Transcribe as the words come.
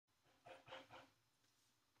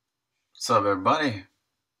What's up, everybody?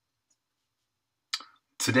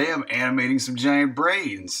 Today I'm animating some giant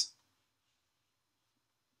brains.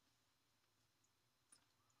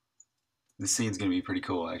 This scene's gonna be pretty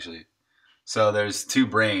cool, actually. So there's two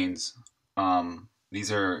brains.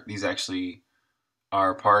 These actually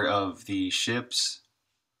are part of the ships.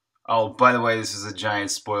 Oh, by the way, this is a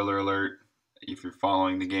giant spoiler alert if you're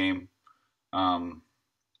following the game. Um,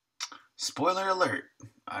 Spoiler alert.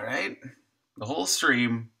 All right, the whole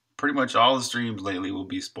stream, pretty much all the streams lately will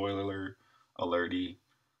be spoiler alerty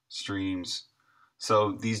streams.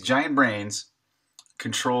 So these giant brains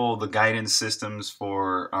control the guidance systems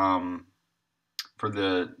for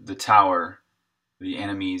the tower, the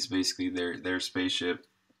enemies, basically their spaceship.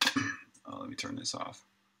 Oh, let me turn this off.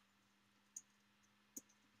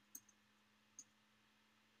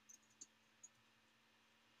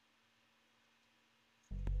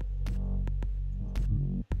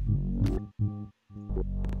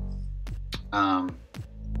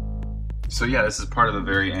 So yeah, this is part of the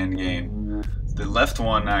very end game. The left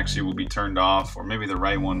one actually will be turned off, or maybe the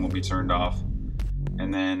right one will be turned off.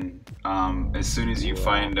 And then as soon as you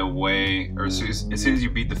find a way, or as soon as you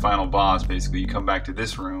beat the final boss, basically, you come back to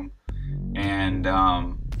this room. And,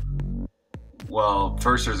 well,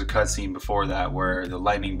 first there's a cutscene before that where the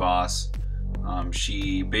lightning boss,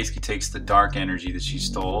 she basically takes the dark energy that she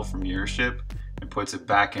stole from your ship and puts it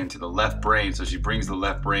back into the left brain. So she brings the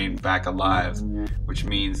left brain back alive, which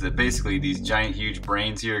means that basically these giant, huge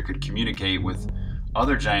brains here could communicate with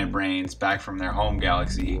other giant brains back from their home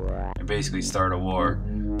galaxy and basically start a war.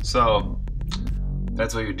 So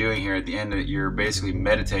that's what you're doing here. At the end, you're basically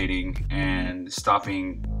meditating and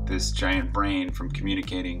stopping this giant brain from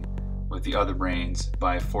communicating with the other brains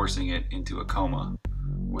by forcing it into a coma.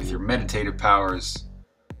 With your meditative powers,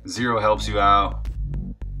 Zero helps you out,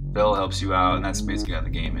 Bill helps you out, and that's basically how the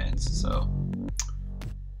game ends. So,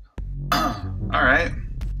 alright,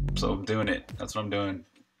 so I'm doing it. That's what I'm doing.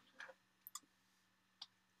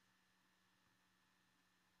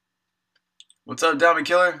 What's up, Diamond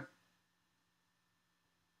Killer?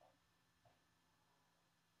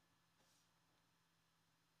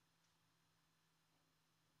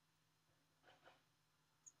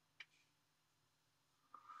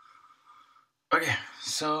 Okay,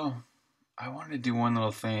 so I wanted to do one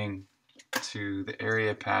little thing to the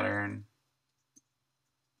area pattern,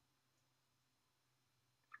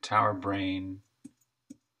 tower brain.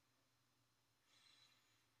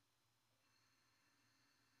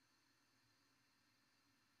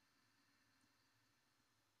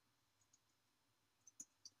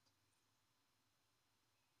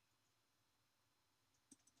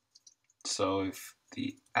 So if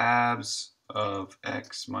the abs of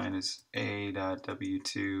x minus a dot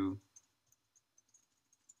w2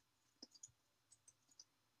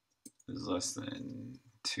 is less than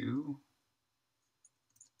 2,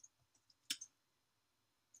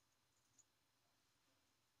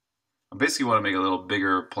 I basically want to make a little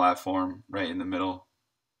bigger platform right in the middle.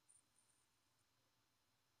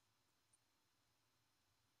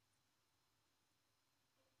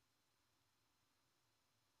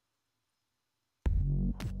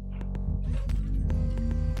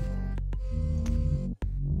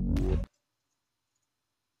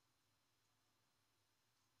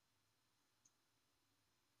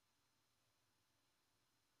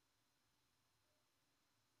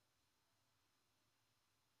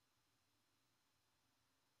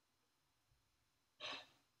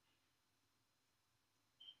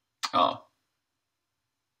 Oh,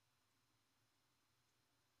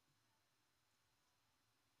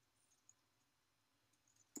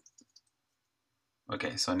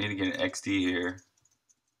 okay, so I need to get an XD here.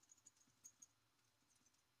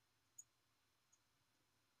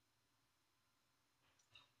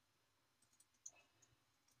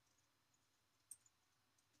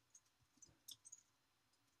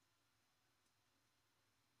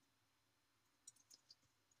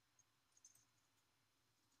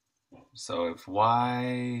 So if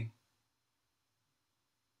y,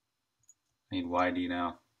 I need yd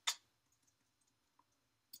now.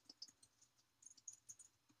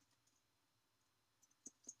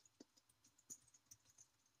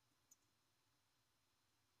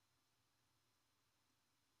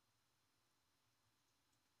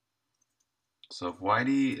 So if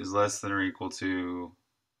yd is less than or equal to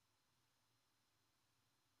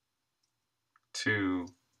 2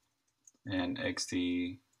 and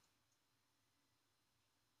xd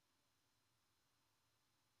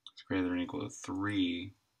is greater than or equal to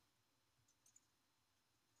 3,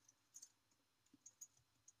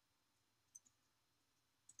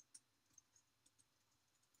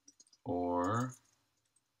 or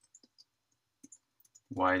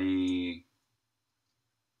YD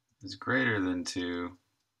is greater than 2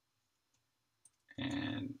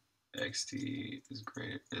 and XT is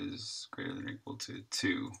greater than or equal to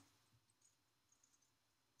 2.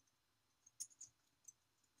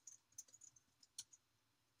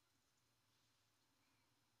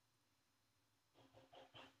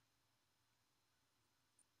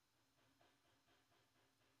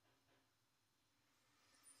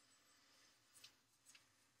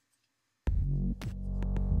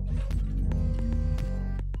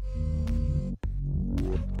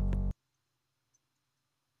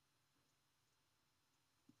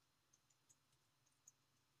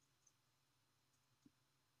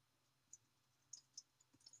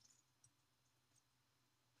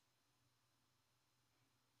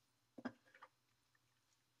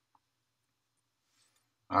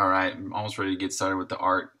 All right, I'm almost ready to get started with the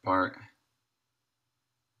art part.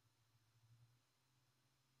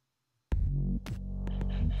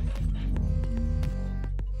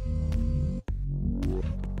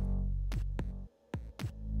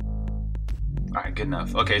 All right, good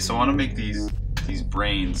enough. Okay, so I want to make these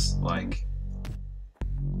brains like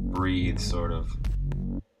breathe, sort of.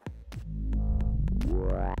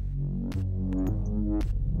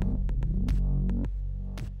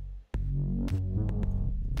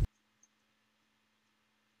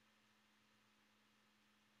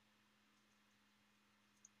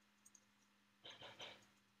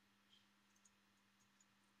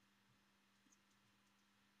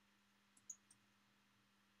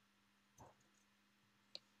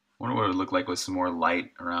 I wonder what it would look like with some more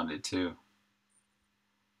light around it too.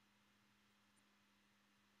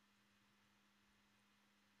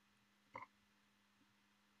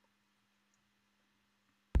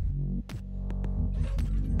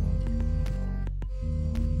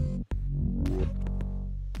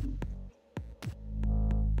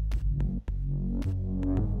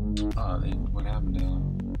 Oh, what happened to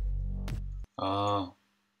him? Oh,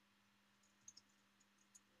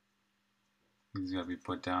 he's gotta be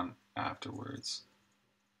put down afterwards.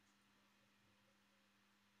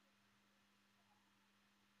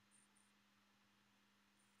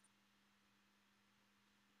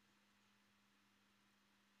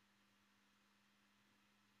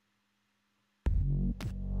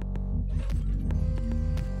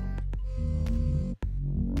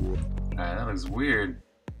 Alright, that looks weird.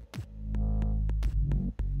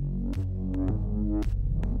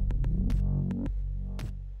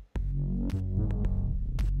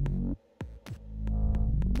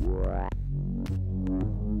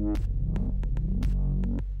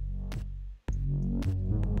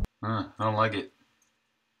 I don't like it.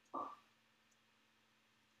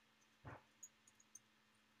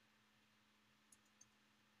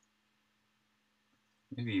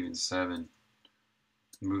 Maybe even 7.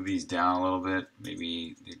 Move these down a little bit.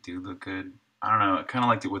 Maybe they do look good. I don't know. I kind of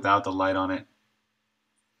liked it without the light on it.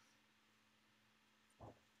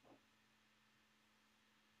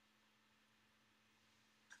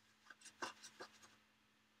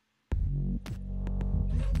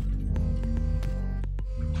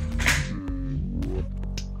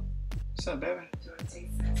 What's up, baby? Do you want to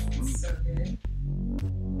taste this? It's so good.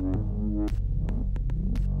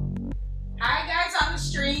 Hi, guys on the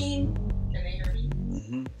stream. Can they hear me?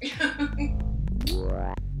 Mm-hmm. Do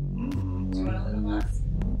you want a little glass?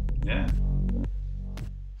 Yeah.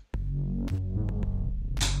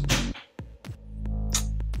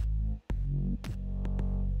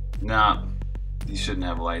 Nah, these shouldn't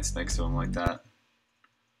have lights next to them like that.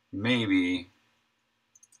 Maybe,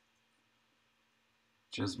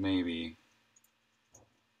 just maybe,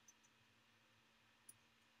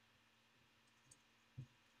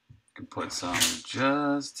 could put some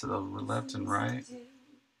just to the left and right.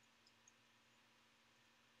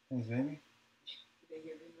 Thanks, baby. They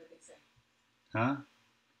hear me what they say. Huh?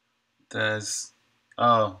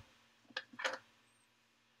 Oh.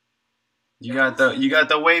 You got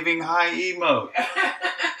the waving high emote.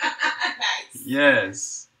 Nice.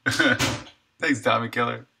 Yes. Thanks, Tommy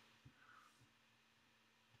Killer.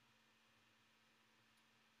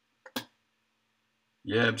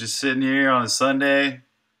 Yeah, I'm just sitting here on a Sunday,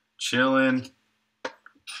 chilling.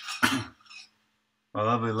 My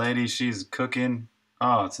lovely lady, she's cooking.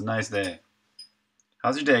 Oh, it's a nice day.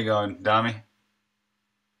 How's your day going, Dami?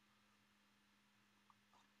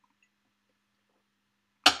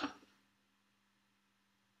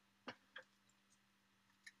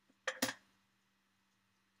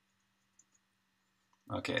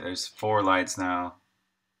 Okay, there's 4 lights now.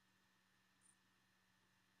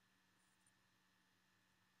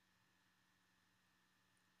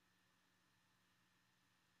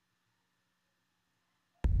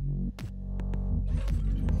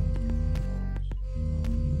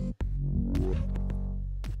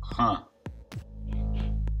 Huh.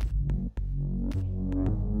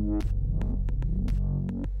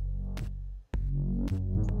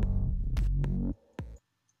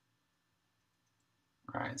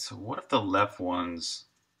 Alright, so what if the left ones,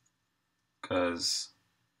 because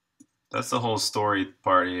that's the whole story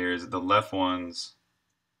part here, is that the left ones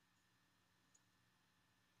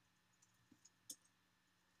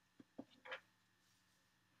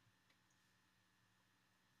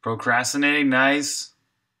procrastinating, nice.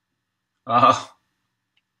 Oh,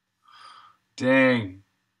 dang.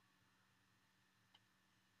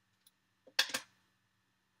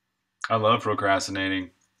 I love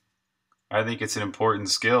procrastinating. I think it's an important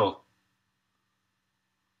skill.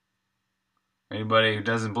 Anybody who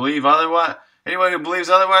doesn't believe otherwise, anybody who believes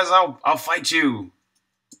otherwise, I'll fight you.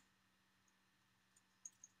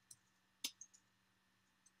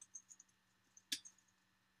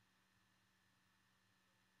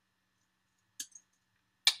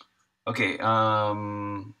 Okay,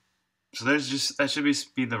 so there's just that should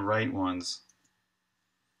be the right ones.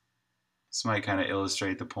 This might kind of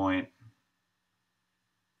illustrate the point.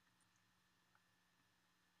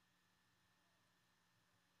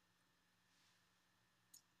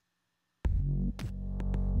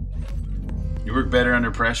 You work better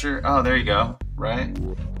under pressure? Oh, there you go. Right?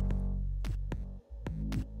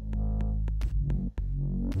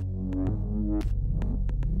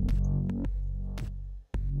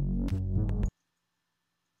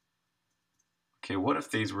 Okay, what if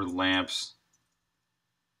these were lamps?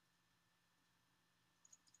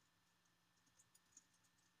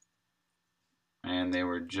 And they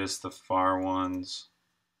were just the far ones.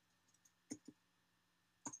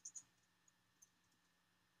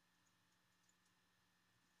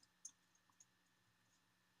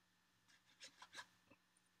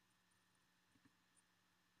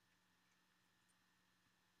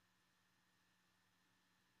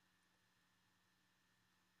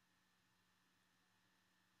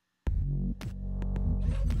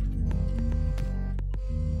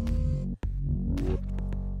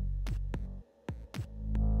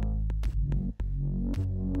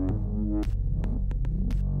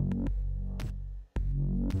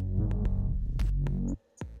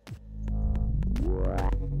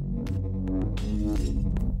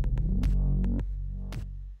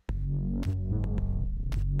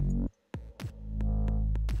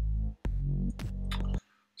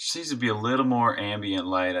 Just needs to be a little more ambient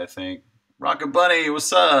light, I think. Rocket Bunny,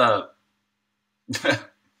 what's up?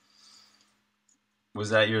 Was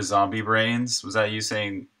that your zombie brains? Was that you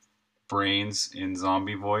saying brains in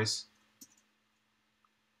zombie voice?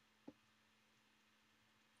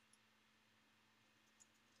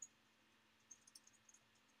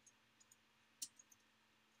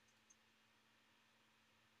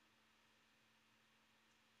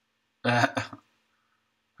 How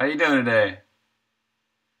you doing today?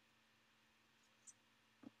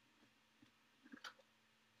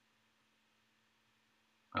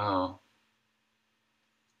 Oh.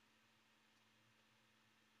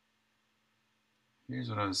 Here's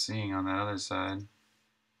what I was seeing on that other side.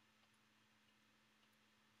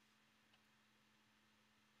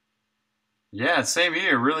 Yeah, same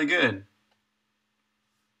here. Really good.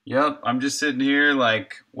 Yep, I'm just sitting here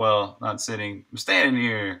like, well, not sitting. I'm standing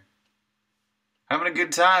here. Having a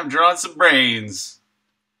good time drawing some brains.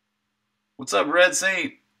 What's up, Red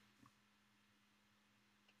Saint?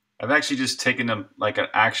 I've actually just taken like an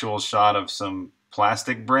actual shot of some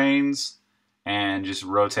plastic brains and just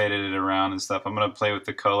rotated it around and stuff. I'm going to play with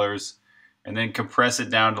the colors and then compress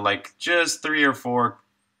it down to like just 3 or 4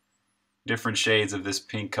 different shades of this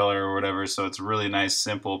pink color or whatever. So it's really nice,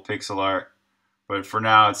 simple pixel art. But for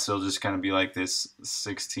now, it's still just kind of be like this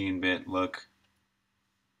 16-bit look.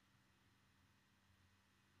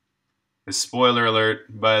 The spoiler alert,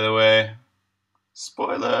 by the way.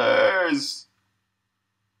 Spoilers!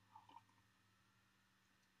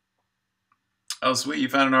 Oh, sweet. You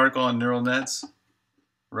found an article on neural nets?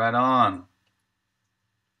 Right on.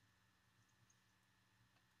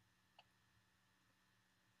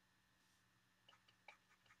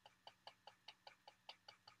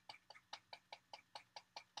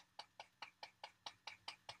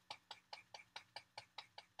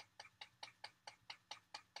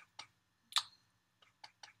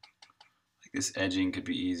 Like this edging could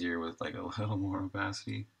be easier with like a little more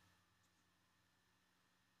opacity.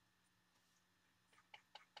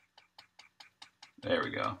 There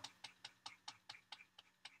we go.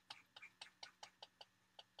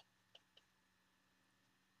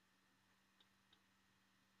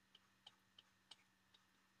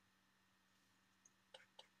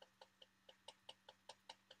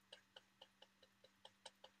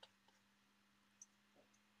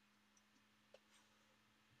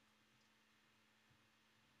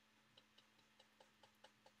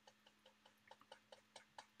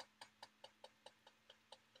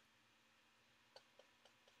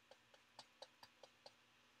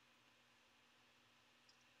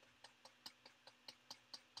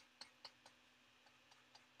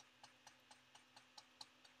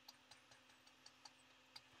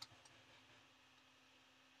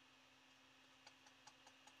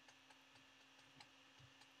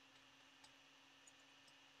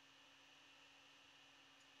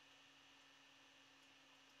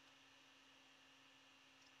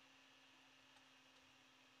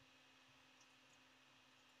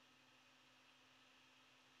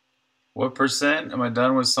 What percent am I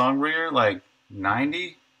done with Songbringer? Like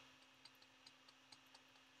 90?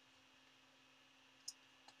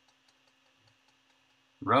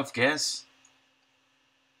 Rough guess.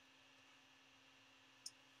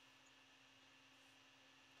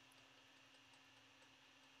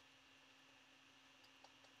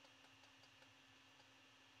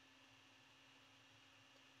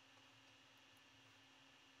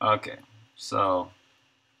 Okay, so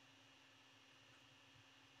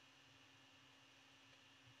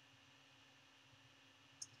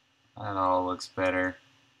that all looks better.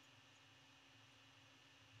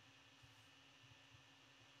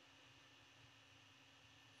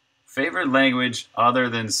 Favorite language other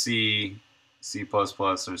than C, C++,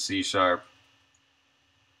 or C Sharp?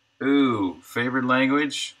 Ooh, favorite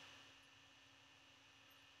language?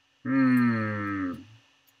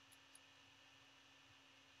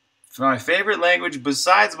 My favorite language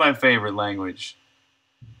besides my favorite language.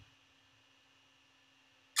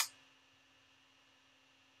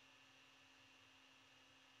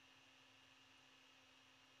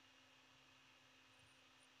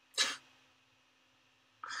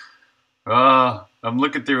 I'm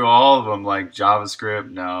looking through all of them, like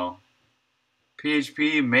JavaScript, no.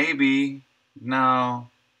 PHP, maybe, no.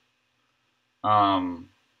 Like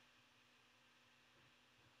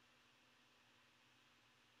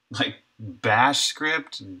Bash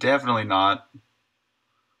script, definitely not.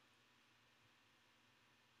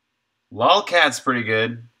 Lolcat's pretty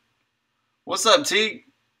good. What's up, T?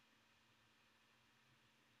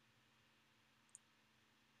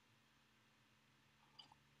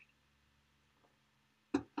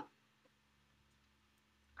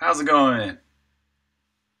 How's it going?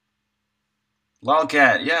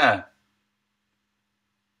 Lolcat, yeah.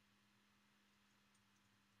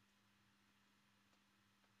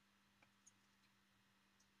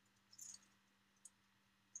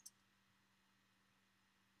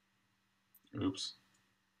 Oops.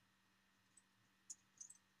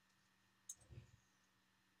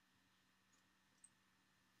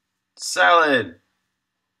 Salad.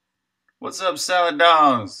 What's up, salad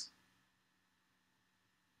dongs?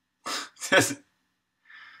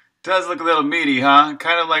 Does look a little meaty, huh?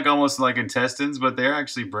 Kind of like almost like intestines, but they're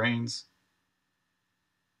actually brains.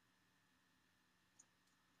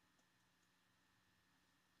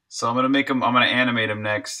 So I'm gonna animate them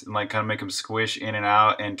next and like kind of make them squish in and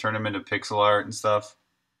out and turn them into pixel art and stuff.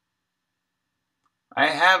 I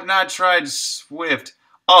have not tried Swift.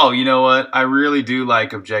 Oh, you know what? I really do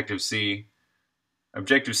like Objective-C.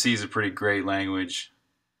 Objective-C is a pretty great language.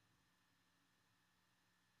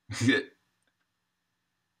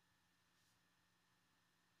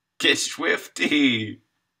 Get Swifty.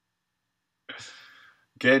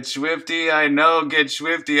 Get Swifty. I know. Get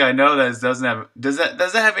Swifty. I know that doesn't have. Does that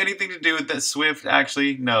have anything to do with that Swift?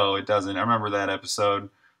 Actually, no, it doesn't. I remember that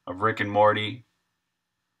episode of Rick and Morty.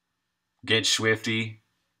 Get Swifty.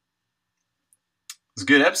 It's a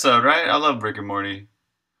good episode, right? I love Rick and Morty.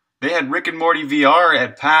 They had Rick and Morty VR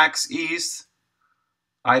at PAX East.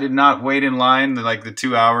 I did not wait in line like the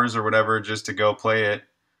 2 hours or whatever just to go play it.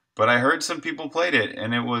 But I heard some people played it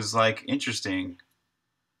and it was like interesting.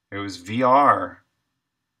 It was VR.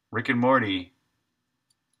 Rick and Morty.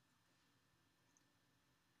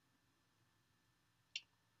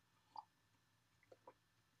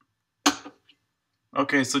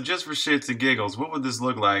 Okay, so just for shits and giggles, what would this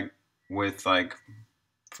look like with like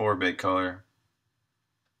 4-bit color?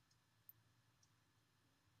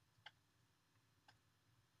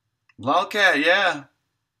 Lolcat, yeah.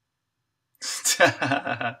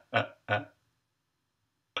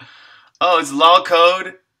 Oh, it's lol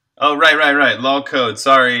code? Oh, right. Lol code.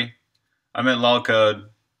 Sorry. I meant lol code.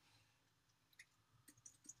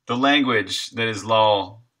 The language that is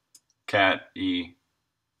lol cat e.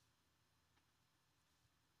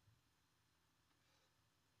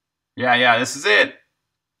 Yeah, this is it.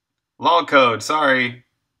 Lol code. Sorry.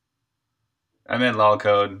 I meant lol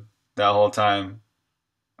code that whole time.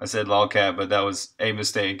 I said lolcat, but that was a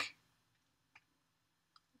mistake.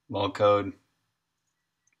 Lol code.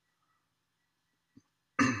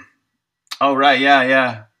 Oh right,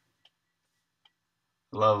 yeah.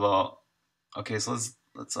 Love lol. Okay, so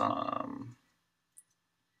let's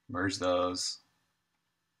merge those.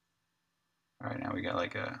 All right, now we got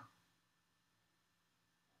like a.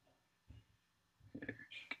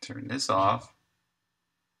 Turn this off.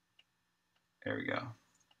 There we go.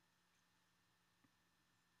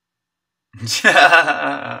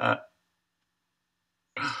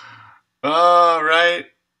 All right.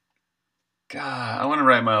 God, I want to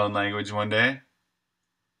write my own language one day.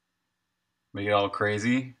 Make it all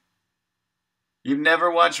crazy. You've never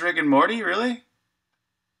watched Rick and Morty, really?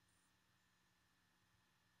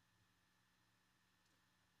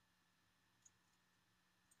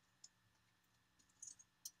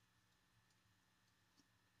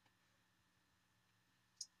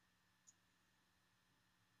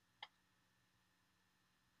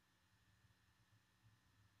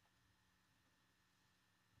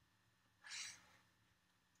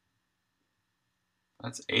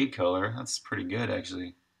 That's 8 color. That's pretty good,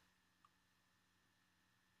 actually.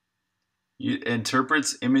 It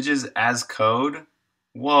interprets images as code.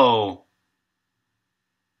 Whoa.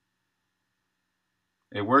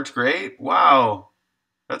 It worked great? Wow.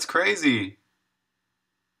 That's crazy.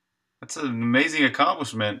 That's an amazing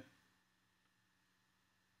accomplishment.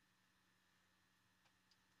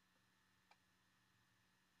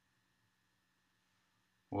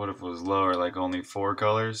 What if it was lower, like only 4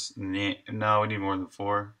 colors? No, we need more than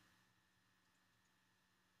 4.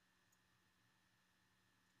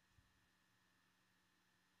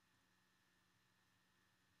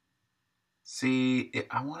 See,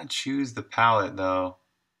 I want to choose the palette though.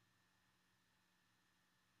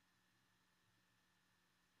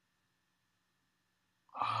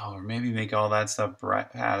 Oh, or maybe make all that stuff bright.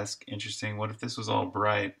 Ah, that's interesting. What if this was all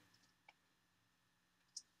bright?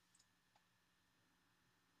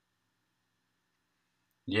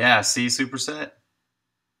 Yeah, see, superset?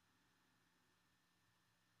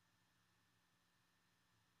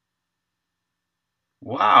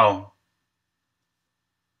 Wow.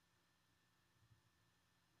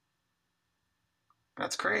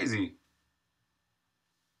 That's crazy.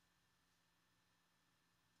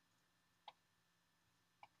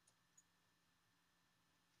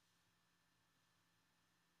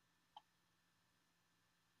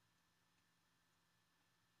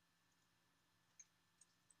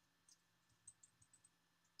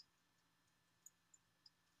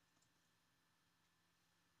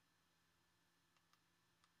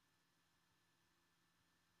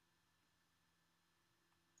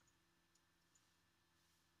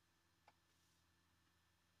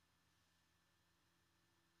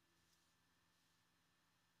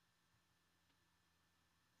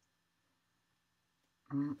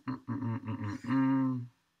 Mm, mm, mm, mm, mm, mm, mm.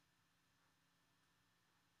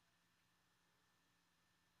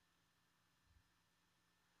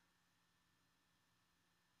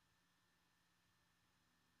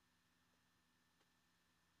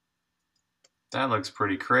 That looks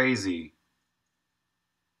pretty crazy.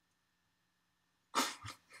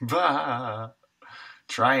 Bah.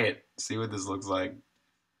 Try it. See what this looks like.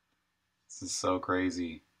 This is so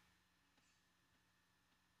crazy.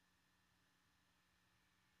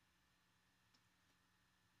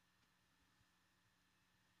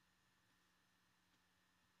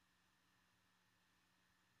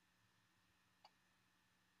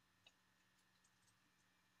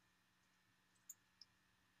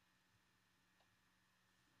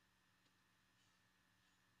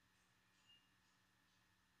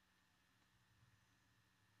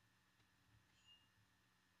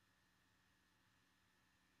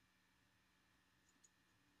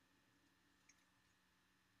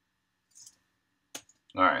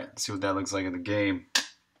 All right, let's see what that looks like in the game.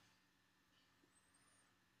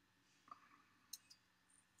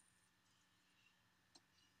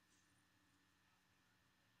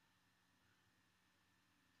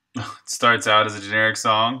 It starts out as a generic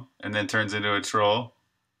song and then turns into a troll.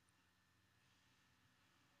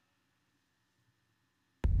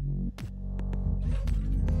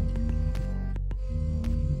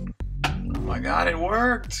 Oh my god, it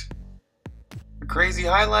worked! The crazy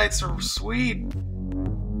highlights are sweet.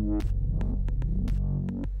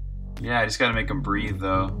 Yeah, I just gotta make them breathe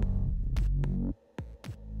though.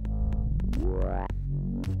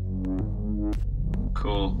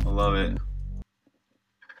 Cool, I love it.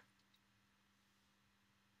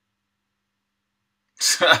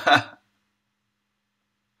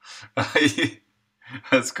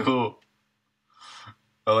 That's cool.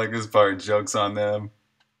 I like this part. Jokes on them.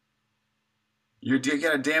 You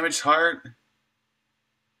got a damaged heart?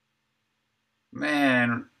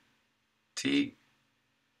 Man, T.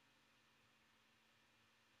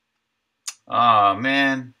 Aw,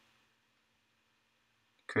 man.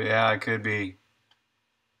 Yeah, it could be.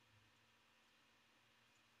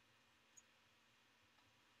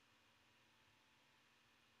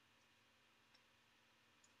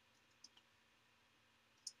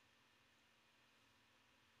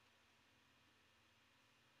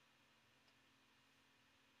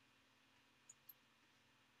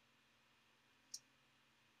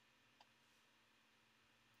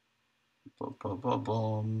 Boom, boom, boom,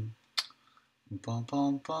 boom. Boom,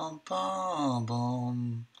 boom, boom, boom,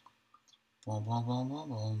 boom. Boom, boom, boom, boom,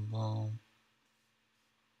 boom, boom.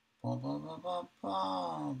 Boom, boom, boom, boom,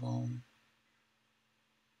 boom, boom.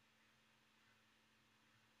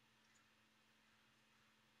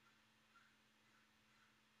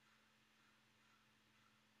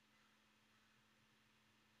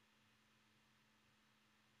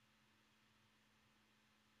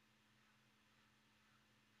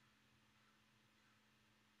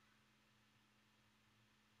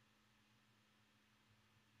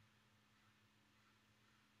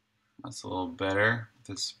 That's a little better with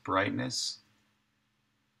its brightness.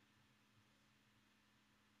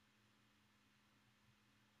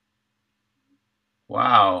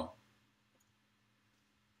 Wow.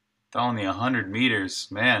 Only 100 meters,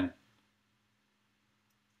 man.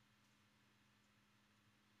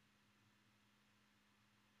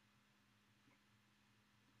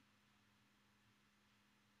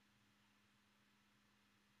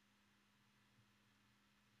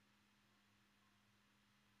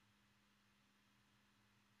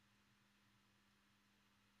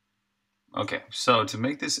 Okay, so to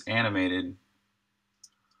make this animated,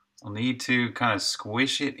 I'll need to kind of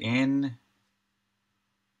squish it in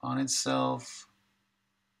on itself.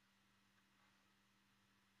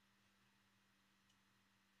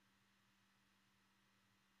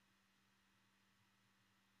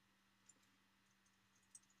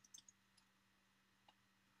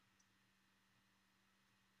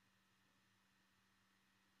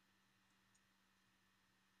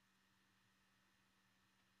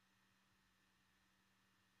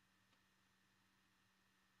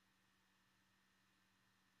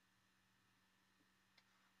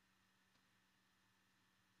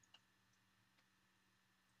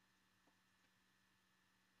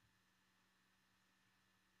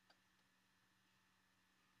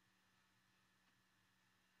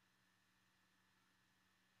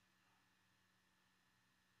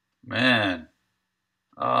 Man,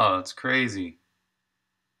 oh, it's crazy.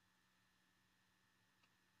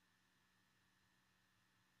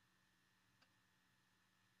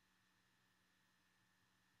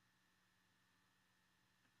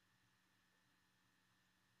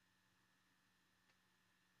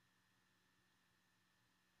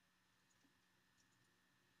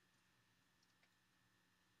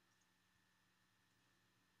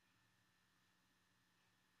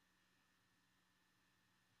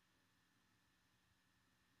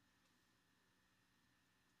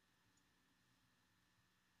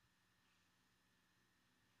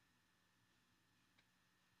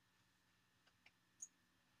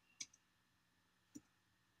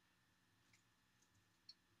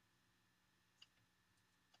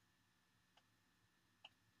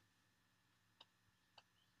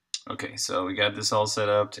 Okay, so we got this all set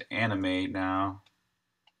up to animate now.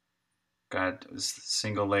 Got this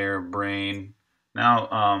single layer of brain. Now,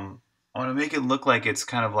 I want to make it look like it's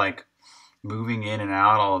kind of like moving in and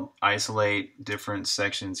out. I'll isolate different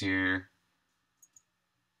sections here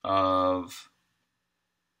of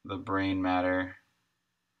the brain matter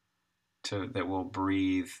that will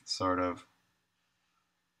breathe, sort of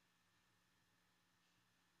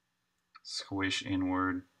squish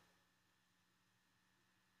inward.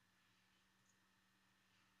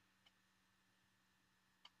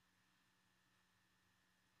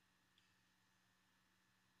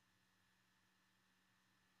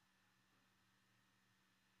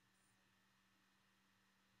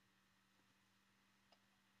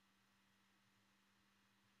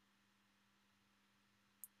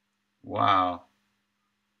 Wow.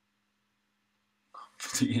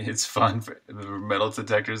 It's fun for the metal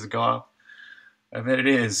detectors to go off. I bet it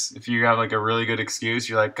is. If you have like a really good excuse,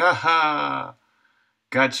 you're like, aha,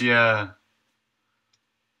 gotcha.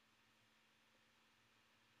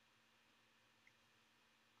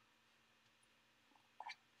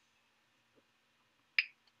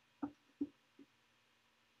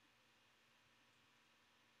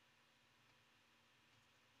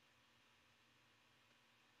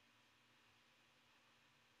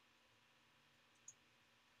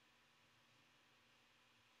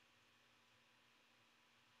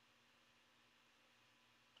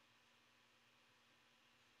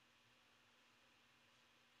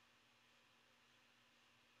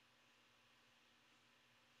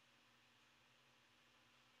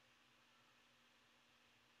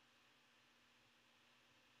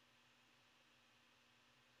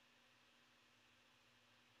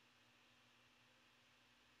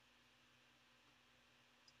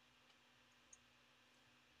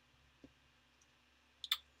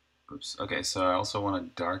 Oops. Okay, so I also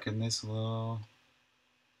want to darken this a little.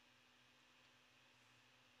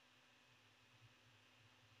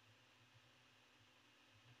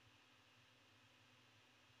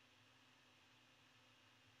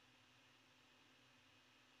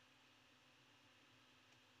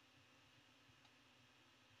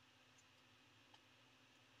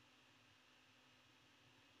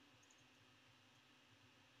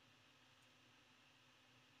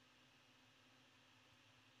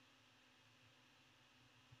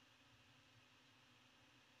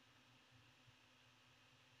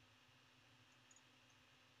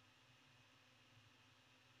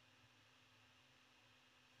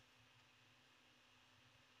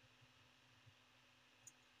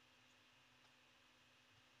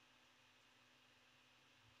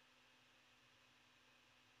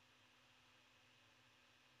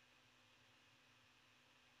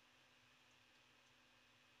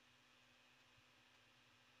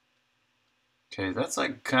 Okay, that's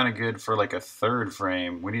like kind of good for like a third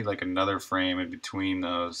frame. We need like another frame in between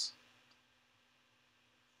those.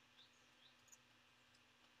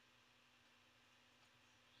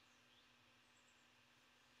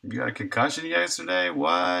 You got a concussion yesterday?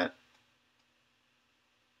 What?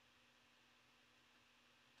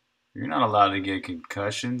 You're not allowed to get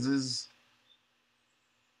concussions.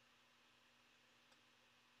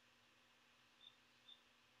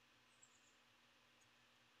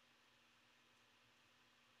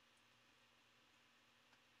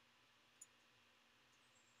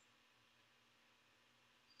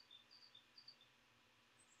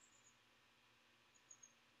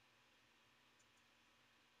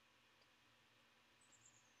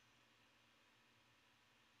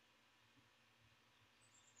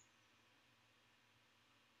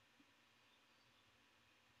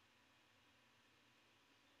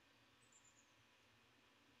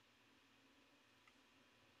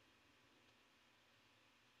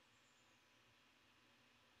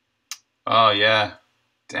 Oh yeah.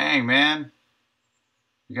 Dang, man.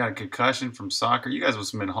 You got a concussion from soccer? You guys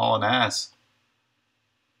must have been hauling ass.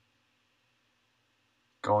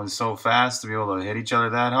 Going so fast to be able to hit each other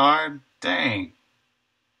that hard? Dang.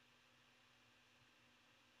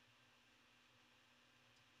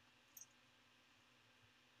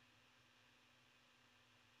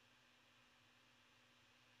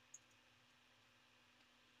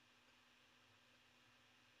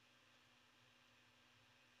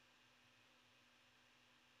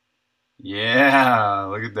 Yeah,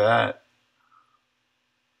 look at that.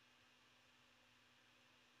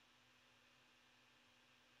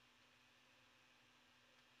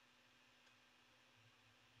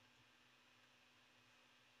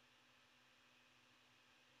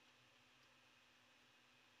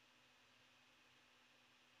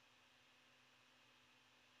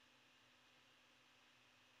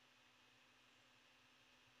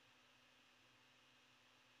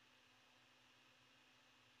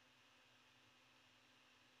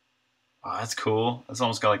 Oh, that's cool. That's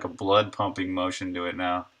almost got like a blood pumping motion to it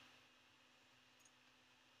now.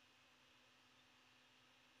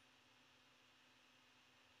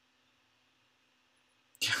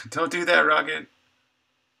 Don't do that, Rocket.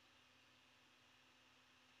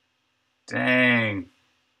 Dang.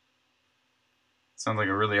 Sounds like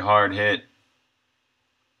a really hard hit.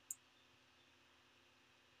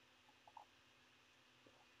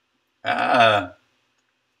 Ah,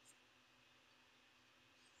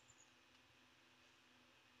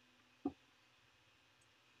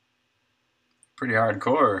 pretty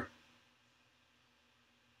hardcore.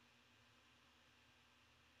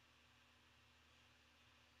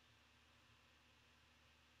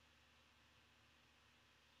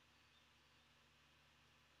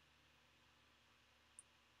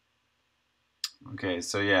 Okay,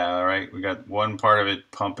 so yeah, all right. We got one part of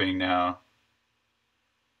it pumping now.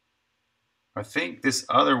 I think this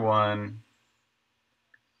other one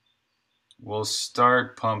will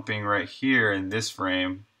start pumping right here in this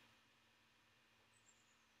frame.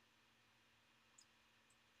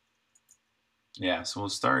 Yeah, so we'll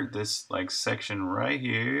start this like section right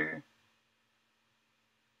here.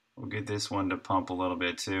 We'll get this one to pump a little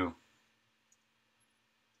bit too.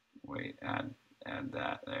 Wait, add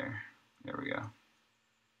that there. There we go.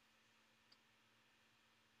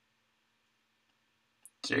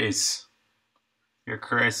 Jeez, you're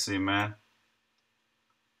crazy, man.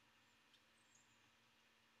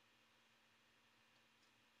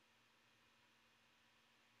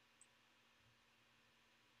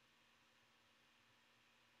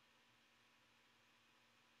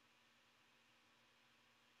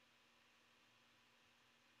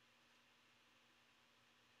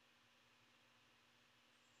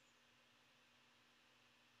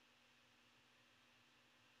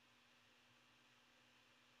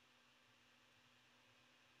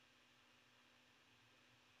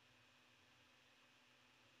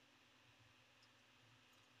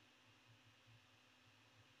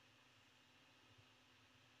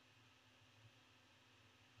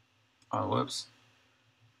 Oh, whoops.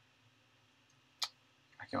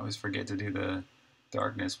 I can always forget to do the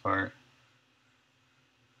darkness part.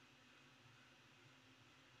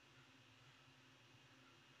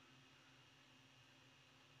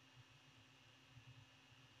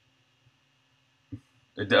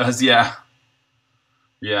 It does, yeah.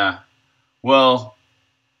 Yeah. Well,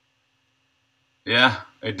 yeah,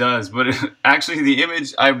 it does. But actually, the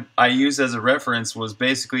image I used as a reference was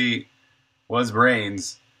basically was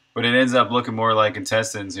brains, but it ends up looking more like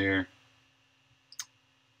intestines here.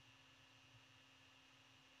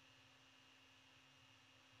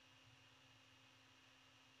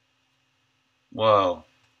 Whoa.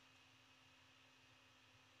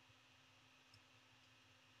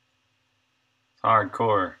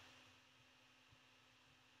 Hardcore.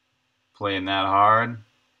 Playing that hard.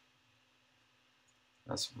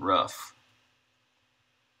 That's rough.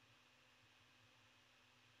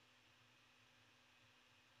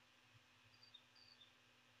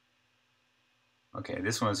 Okay,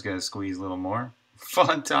 this one's gonna squeeze a little more.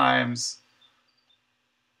 Fun times.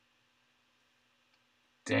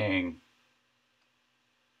 Dang.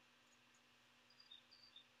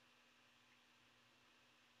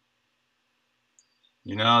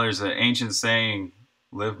 You know, there's an ancient saying,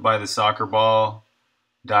 live by the soccer ball,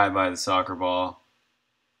 die by the soccer ball.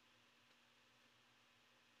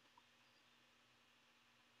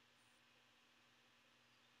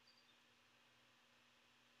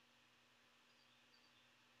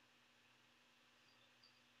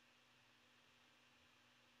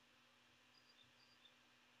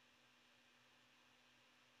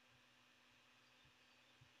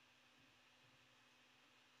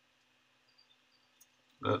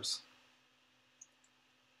 Oops.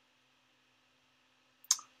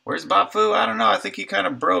 Where's Bafu? I don't know. I think he kind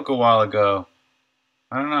of broke a while ago.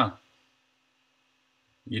 I don't know.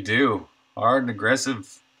 You do. Hard and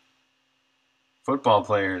aggressive football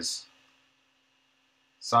players.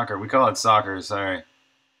 Soccer. We call it soccer, sorry.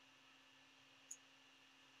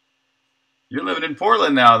 You're living in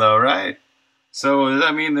Portland now, though, right? So does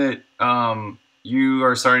that mean that you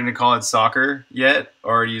are starting to call it soccer yet?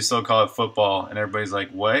 Or do you still call it football? And everybody's like,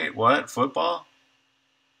 wait, what? Football?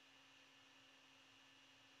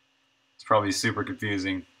 It's probably super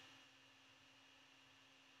confusing.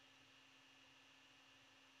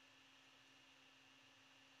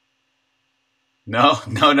 No,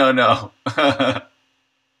 no, no, no.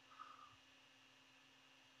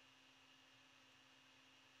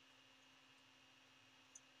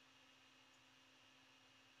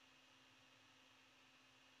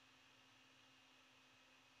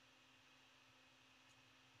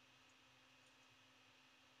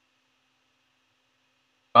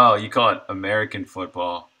 Oh, you call it American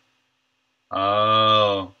football.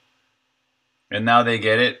 Oh. And now they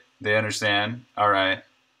get it? They understand? All right.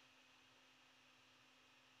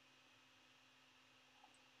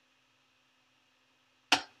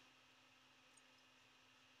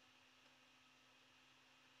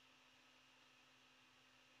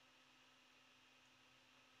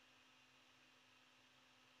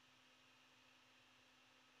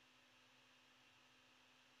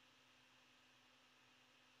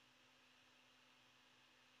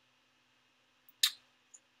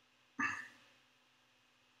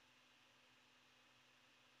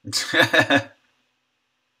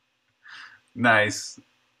 Nice.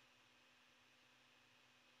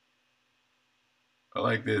 I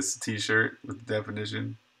like this t-shirt with the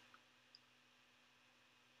definition.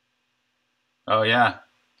 Oh, yeah.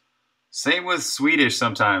 Same with Swedish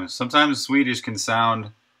sometimes. Sometimes Swedish can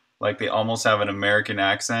sound like they almost have an American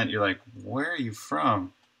accent. You're like, where are you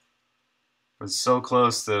from? But it's so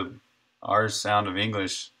close to our sound of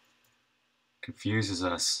English. Confuses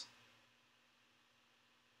us.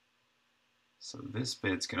 So this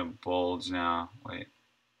bit's gonna bulge now. Wait.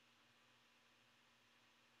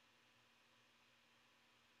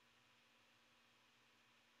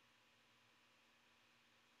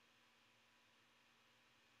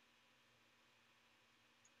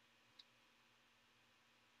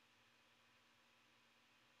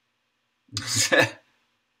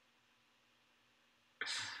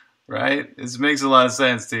 Right? This makes a lot of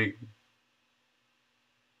sense, T.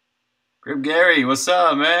 Grim Gary, what's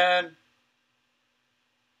up, man?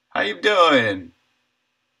 How you doing?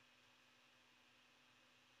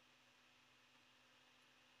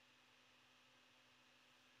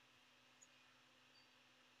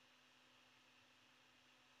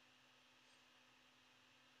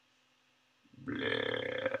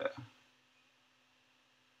 Bleh.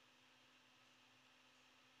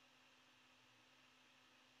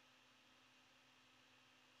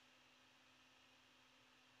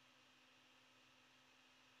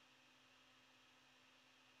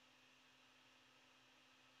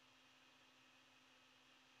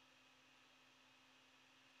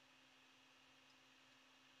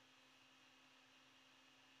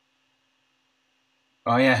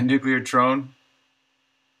 Oh yeah, nuclear drone.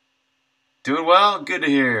 Doing well? Good to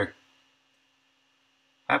hear.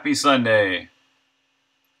 Happy Sunday.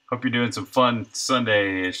 Hope you're doing some fun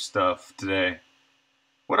Sunday-ish stuff today.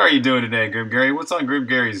 What are you doing today, Grim Gary? What's on Grim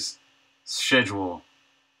Gary's schedule?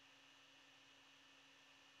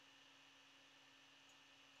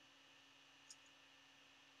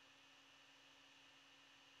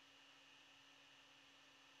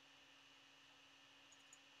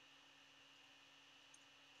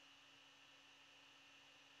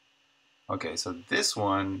 Okay, so this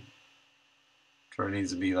one sort of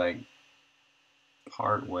needs to be like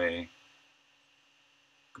part way.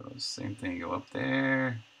 Go same thing, go up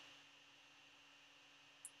there.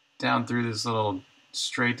 Down through this little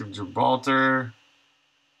Strait of Gibraltar,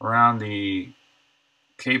 around the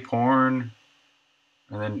Cape Horn,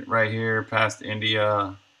 and then right here past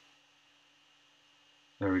India.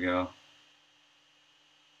 There we go.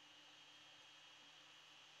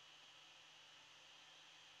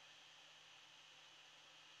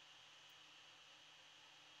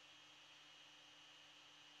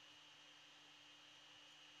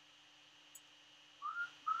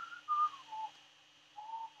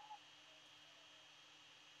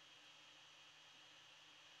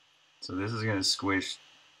 So this is going to squish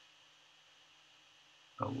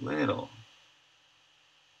a little.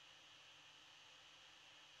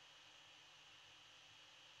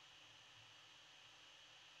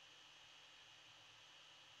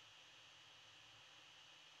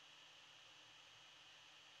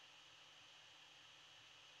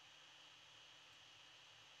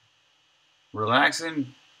 Relaxing,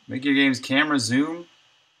 make your game's camera zoom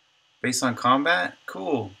based on combat?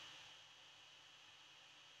 Cool.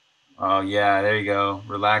 Oh yeah, there you go.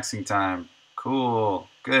 Relaxing time. Cool.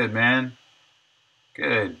 Good, man.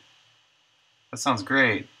 Good. That sounds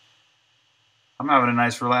great. I'm having a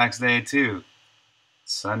nice relaxed day too.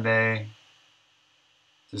 Sunday.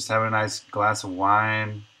 Just having a nice glass of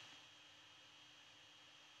wine.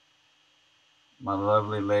 My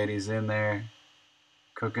lovely lady's in there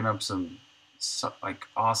cooking up some like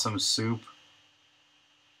awesome soup.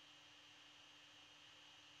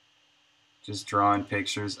 Just drawing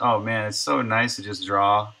pictures. Oh man, it's so nice to just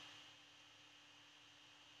draw.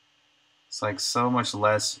 It's like so much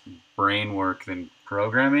less brain work than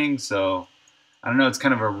programming. So I don't know, it's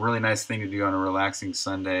kind of a really nice thing to do on a relaxing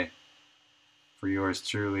Sunday for yours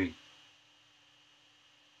truly.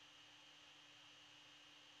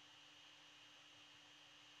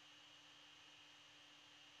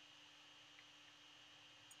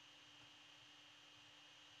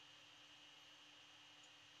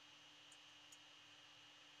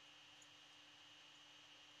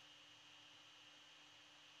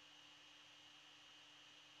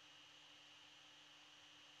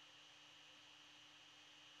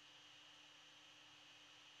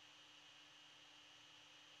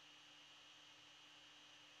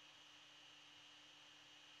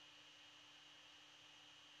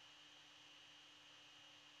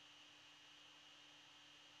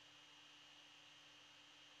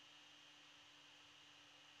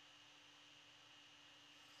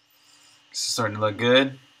 This is starting to look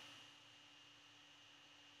good.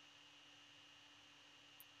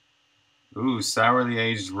 Ooh, sourly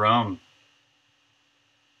aged rum.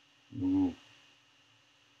 Ooh,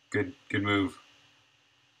 good move.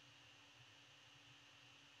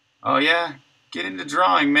 Oh yeah, get into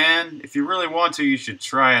drawing, man. If you really want to, you should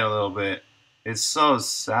try it a little bit. It's so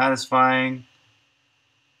satisfying.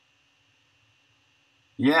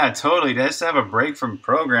 Yeah, totally. Just to have a break from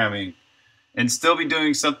programming and still be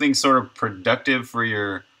doing something sort of productive for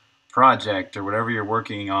your project or whatever you're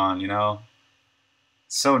working on, you know?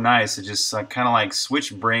 It's so nice to just kind of like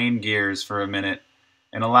switch brain gears for a minute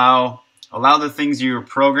and allow the things you're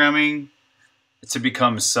programming to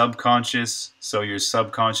become subconscious so your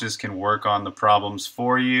subconscious can work on the problems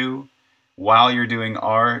for you while you're doing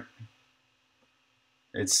art.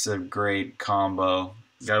 It's a great combo.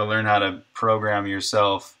 You got to learn how to program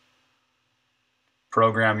yourself,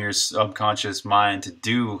 program your subconscious mind to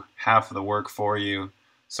do half of the work for you.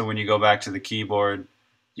 So when you go back to the keyboard,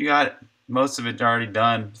 you got most of it already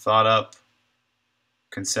done, thought up,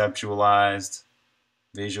 conceptualized,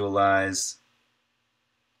 visualized.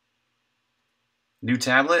 New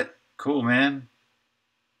tablet? Cool, man.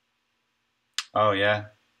 Oh, yeah.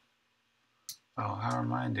 Oh, how are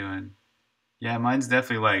mine doing? Yeah, mine's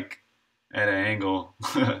definitely like at an angle.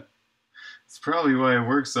 It's probably why it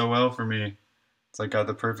works so well for me. It's like got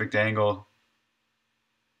the perfect angle.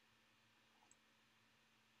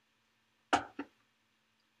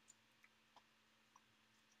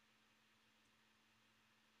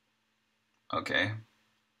 Okay.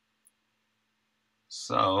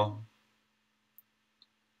 So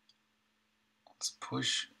let's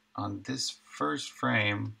push on this first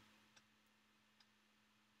frame.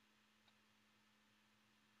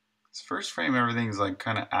 This first frame, everything's like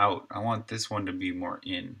kind of out. I want this one to be more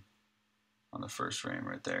in on the first frame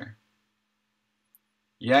right there.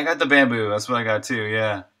 Yeah, I got the bamboo. That's what I got too.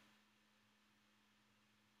 Yeah.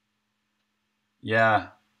 Yeah.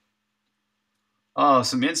 Oh,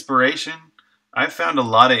 some inspiration. I found a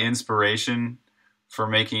lot of inspiration for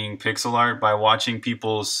making pixel art by watching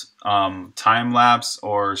people's time lapse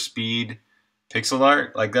or speed pixel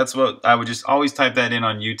art. Like that's what I would just always type that in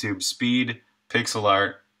on YouTube, speed pixel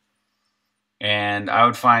art, and I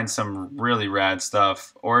would find some really rad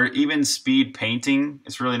stuff. Or even speed painting.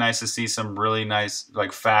 It's really nice to see some really nice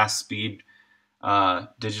like fast speed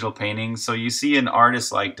digital paintings. So you see an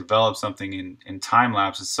artist like develop something in time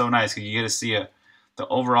lapse. It's so nice because you get to see the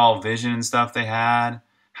overall vision and stuff they had,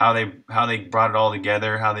 how they brought it all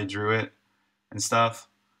together, how they drew it and stuff.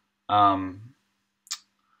 Um,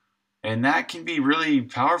 and that can be really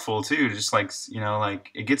powerful too. Just like like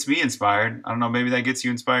it gets me inspired. I don't know, maybe that gets you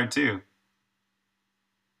inspired too.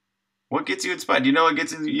 What gets you inspired? Do you know what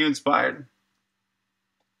gets you inspired?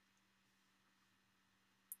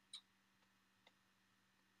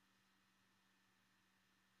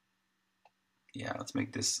 Yeah, let's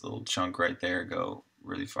make this little chunk right there go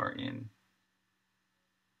really far in.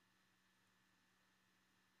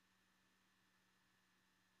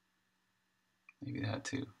 Maybe that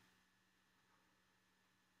too.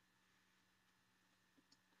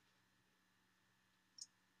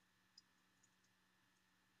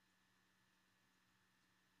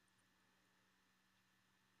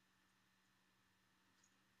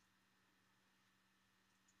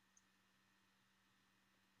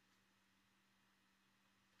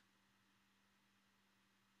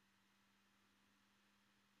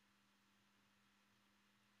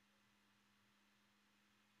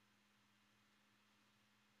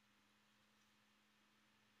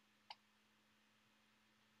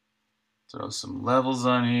 Throw some levels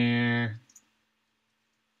on here.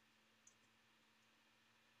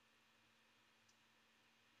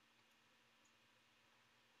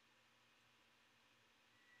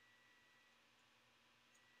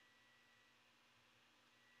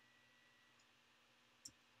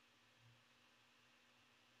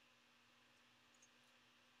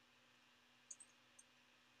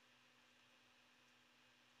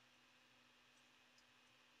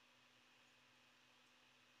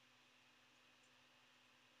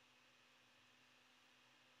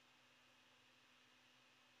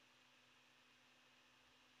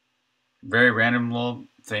 Very random little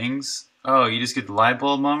things. Oh, you just get the light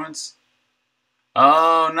bulb moments?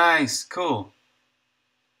 Oh, nice. Cool.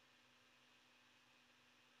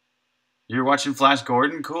 You're watching Flash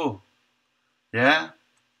Gordon? Cool. Yeah?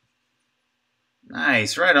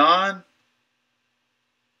 Nice. Right on.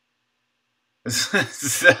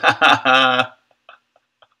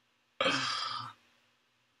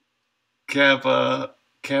 Kappa.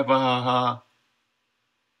 Kappa haha.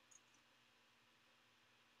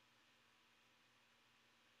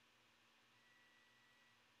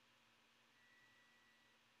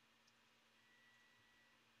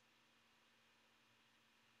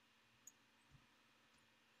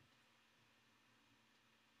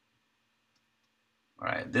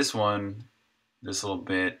 Alright, this one, this little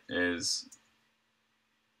bit is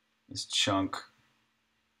this chunk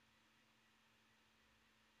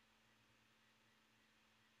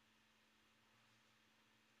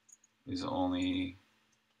is only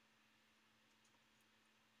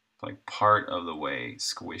like part of the way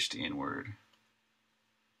squished inward.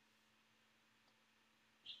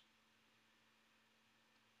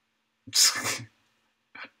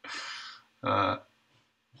 uh,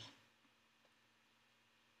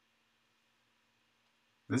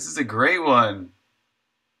 this is a great one.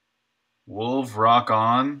 Wolf Rock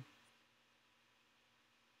On.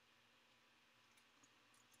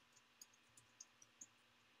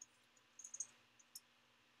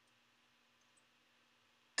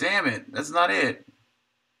 Damn it, that's not it.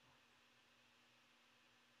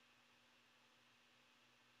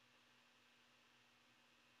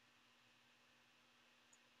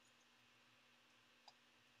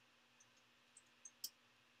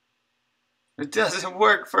 It doesn't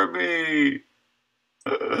work for me.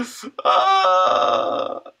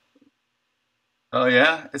 Ah. Oh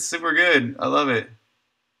yeah, it's super good. I love it.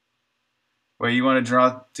 Wait, you want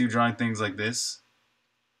to do drawing things like this?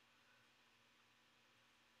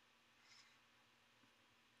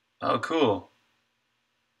 Oh, cool.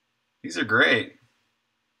 These are great.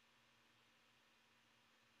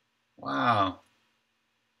 Wow.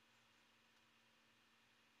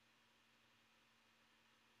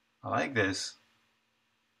 I like this.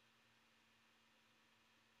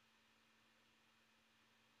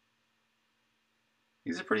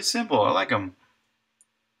 These are pretty simple. I like them.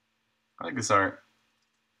 I like this art.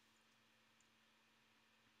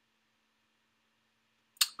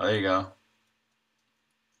 Oh, there you go.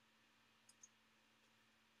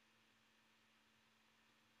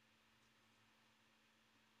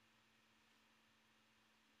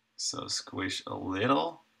 So squish a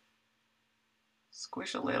little.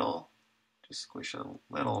 Squish a little. Just squish a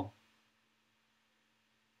little.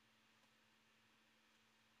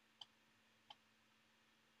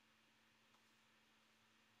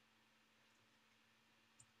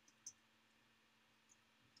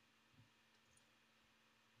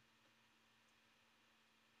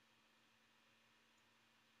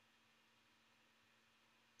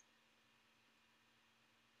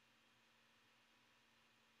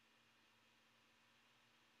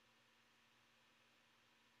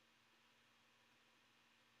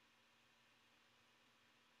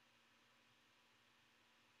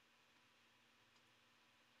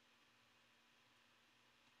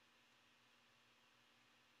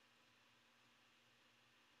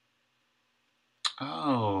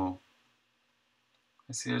 Oh,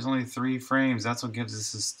 I see. There's only 3 frames. That's what gives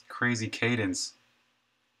us this crazy cadence.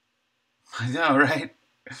 I know, right?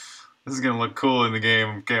 This is gonna look cool in the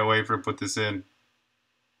game. Can't wait for to put this in.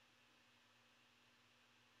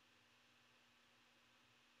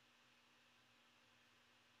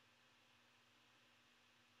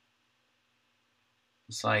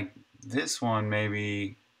 It's like this one,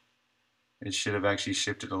 maybe it should have actually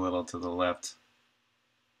shifted a little to the left.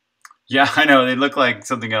 Yeah, I know. They look like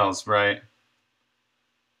something else, right?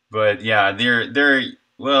 But yeah, they're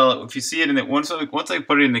well. If you see it in it once I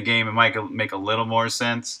put it in the game, it might make a little more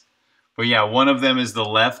sense. But yeah, one of them is the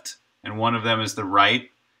left, and one of them is the right,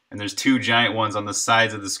 and there's 2 giant ones on the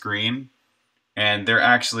sides of the screen, and they're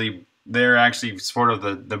actually sort of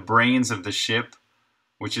the brains of the ship,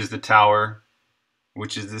 which is the tower,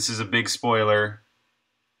 which is this is a big spoiler.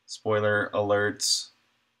 Spoiler alerts.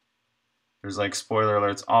 There's like spoiler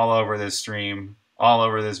alerts all over this stream, all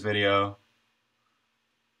over this video.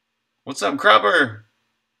 What's up, Crubber?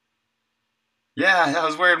 Yeah, I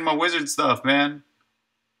was wearing my wizard stuff, man.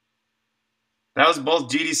 That was both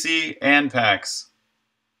GDC and PAX.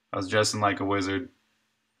 I was dressing like a wizard.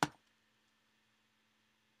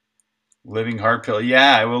 Living heart pill.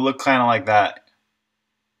 Yeah, it will look kind of like that.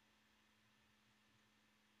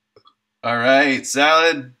 All right,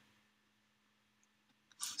 Salad.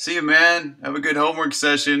 See you, man. Have a good homework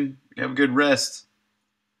session. Have a good rest.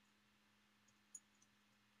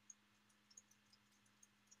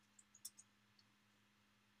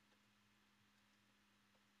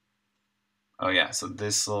 Oh yeah, so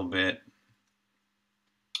this little bit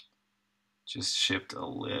just shift a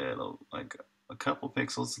little, like a couple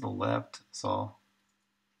pixels to the left. That's all.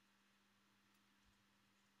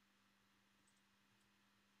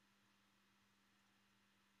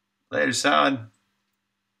 Later, Salad.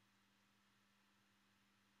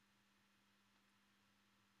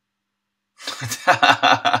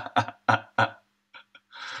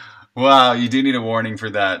 Wow, you do need a warning for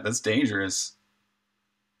that. That's dangerous.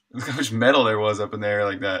 Look how much metal there was up in there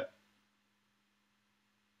like that.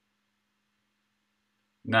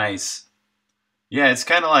 Nice. Yeah, it's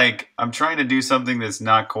kind of like I'm trying to do something that's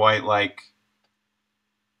not quite like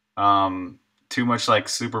too much like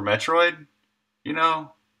Super Metroid, you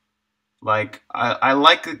know? Like I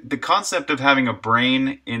like the concept of having a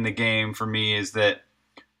brain in the game for me is that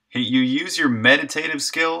you use your meditative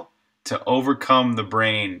skill to overcome the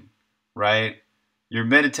brain, right? Your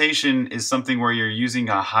meditation is something where you're using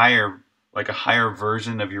a higher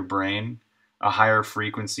version of your brain, a higher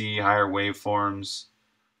frequency, higher waveforms.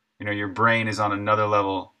 You know, your brain is on another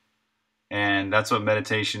level, and that's what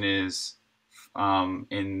meditation is.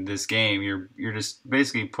 In this game, you're just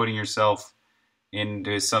basically putting yourself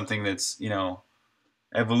into something that's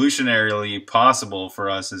evolutionarily possible for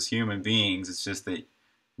us as human beings. It's just that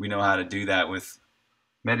we know how to do that with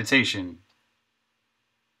meditation.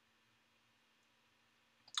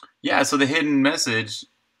 Yeah, so the hidden message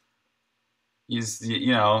is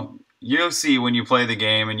you'll see when you play the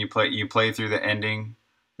game and you play through the ending.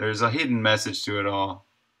 There's a hidden message to it all.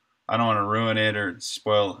 I don't want to ruin it or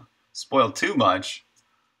spoil too much.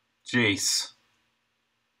 Jace.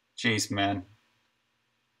 Jace, man.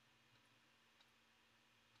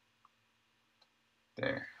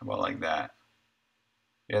 There. How about like that?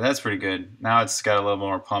 Yeah, that's pretty good. Now it's got a little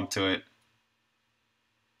more pump to it.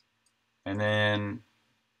 And then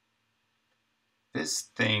this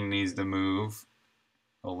thing needs to move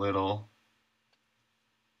a little.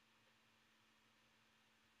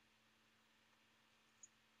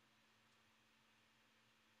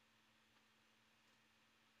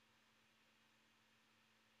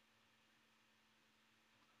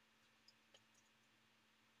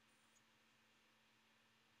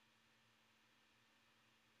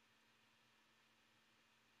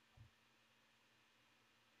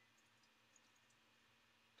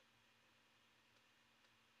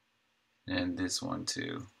 And this one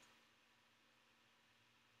too.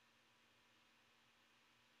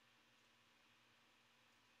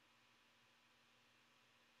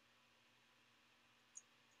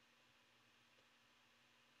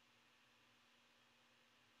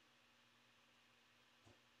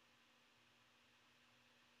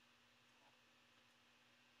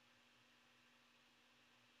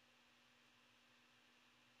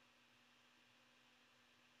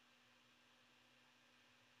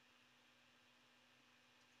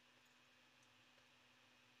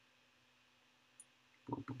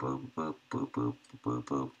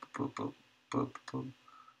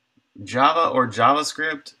 Java or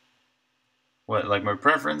JavaScript? What, like my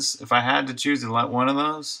preference? If I had to choose one of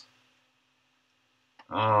those?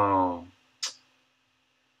 Oh,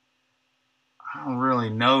 I don't really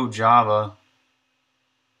know Java.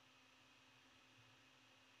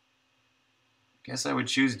 Guess I would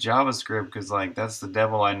choose JavaScript because, like, that's the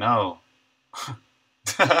devil I know.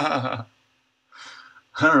 I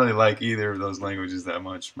don't really like either of those languages that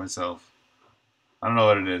much myself. I don't know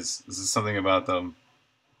what it is. This is something about them.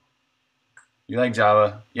 You like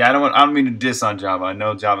Java? Yeah, I don't mean to diss on Java. I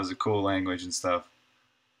know Java's a cool language and stuff.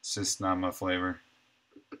 It's just not my flavor.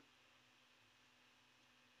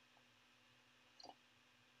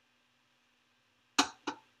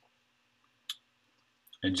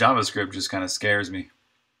 And JavaScript just kind of scares me.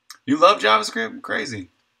 You love JavaScript? Crazy.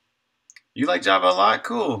 You like Java a lot?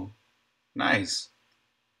 Cool. Nice.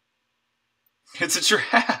 It's a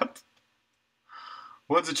trap.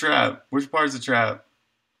 What's a trap? Which part's a trap?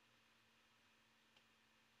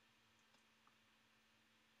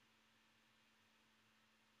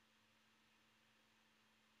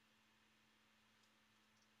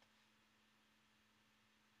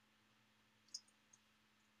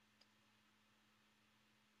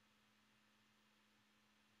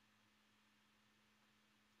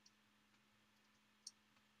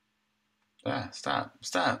 Ah, stop.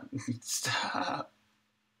 Stop. Stop.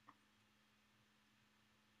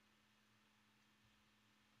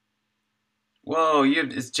 Whoa,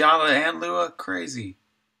 it's Java and Lua? Crazy.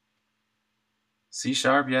 C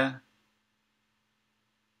sharp, yeah.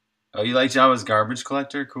 Oh, you like Java's garbage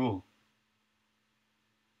collector? Cool.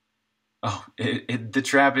 Oh, the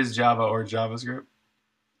trap is Java or JavaScript?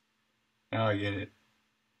 Oh, I get it.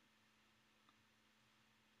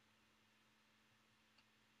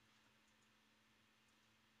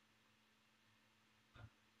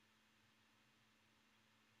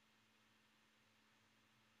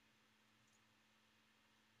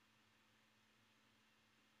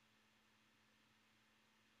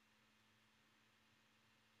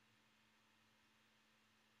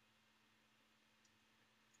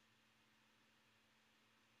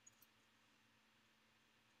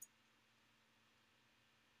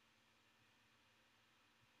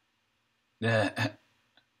 Yeah.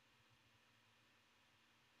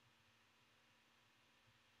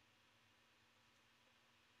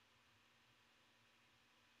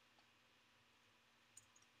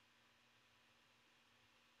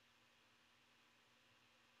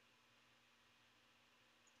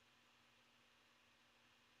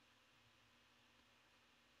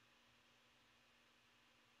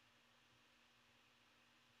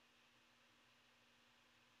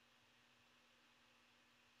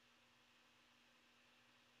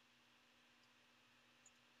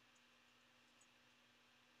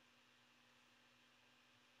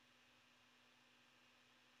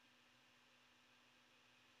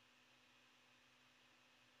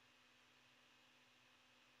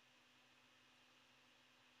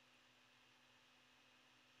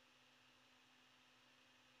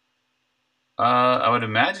 I would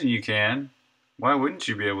imagine you can. Why wouldn't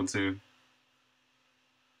you be able to?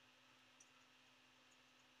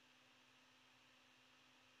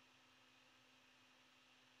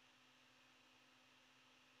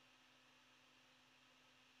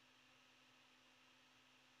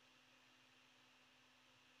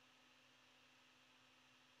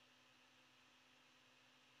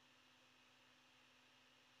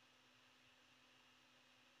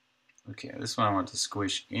 Okay, this one I want to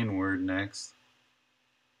squish inward next.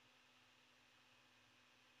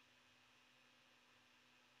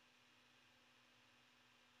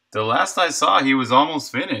 The last I saw, he was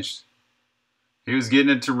almost finished. He was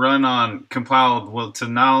getting it to run on compiled, well, to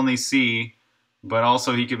not only C, but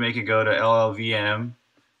also he could make it go to LLVM.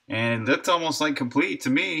 And it looked almost like complete to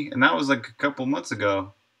me, and that was like a couple months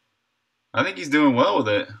ago. I think he's doing well with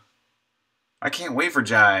it. I can't wait for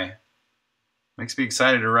Jai. Makes me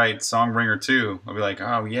excited to write Songbringer 2. I'll be like,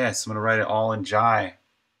 oh yes, I'm gonna write it all in Jai.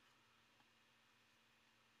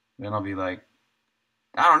 Then I'll be like,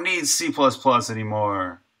 I don't need C++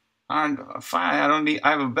 anymore. I'm fine. I don't need.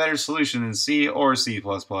 I have a better solution than C or C++.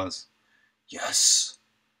 Yes.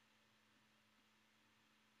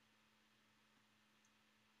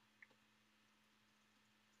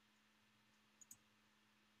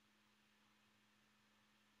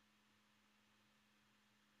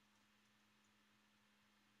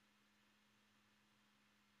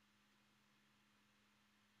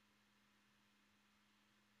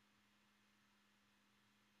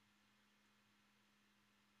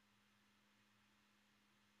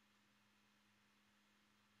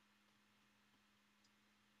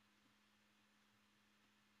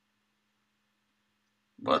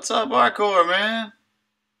 What's up, Hardcore, man?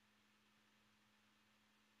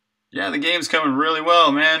 Yeah, the game's coming really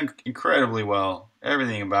well, man. Incredibly well.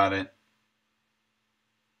 Everything about it.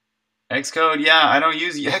 Xcode, yeah, I don't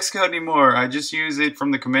use Xcode anymore. I just use it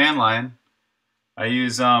from the command line. I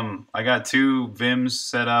got two VIMs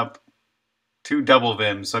set up, two double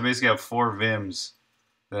VIMs. So I basically have four VIMs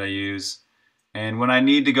that I use. And when I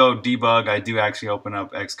need to go debug, I do actually open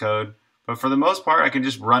up Xcode. But for the most part, I can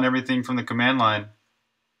just run everything from the command line.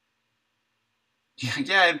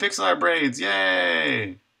 Yeah, and pixel art braids,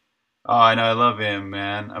 yay! Oh, I know, I love him,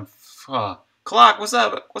 man. Clock, what's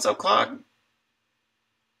up? What's up, Clock?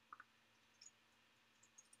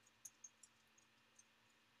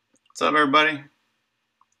 What's up, everybody?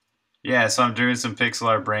 Yeah, so I'm doing some pixel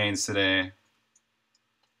art brains today.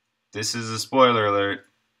 This is a spoiler alert.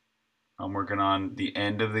 I'm working on the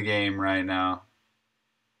end of the game right now.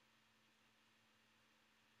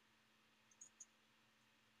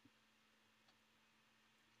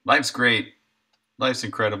 Life's great. Life's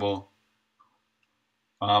incredible.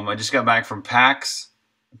 I just got back from PAX.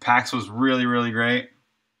 PAX was really, really great.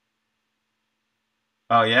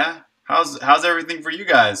 Oh yeah? How's everything for you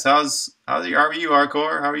guys? How are you,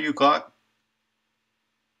 Hardcore? How are you, Clock?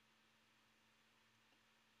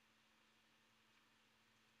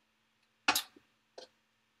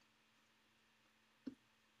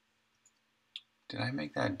 Did I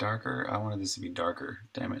make that darker? I wanted this to be darker.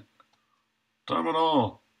 Damn it. Damn it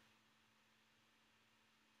all.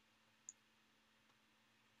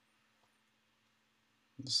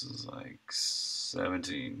 This is like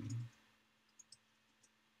 17.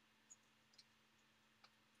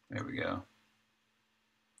 There we go.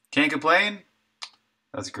 Can't complain?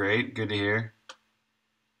 That's great. Good to hear.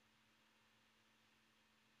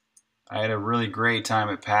 I had a really great time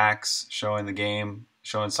at PAX showing the game,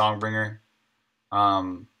 showing Songbringer.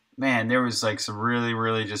 Man, there was like some really,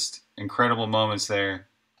 really just incredible moments there.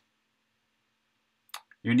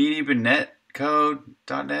 You need even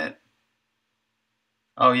netcode.net?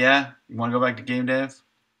 Oh yeah? You want to go back to game dev?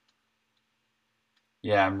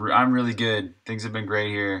 Yeah, I'm really good. Things have been great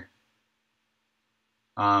here.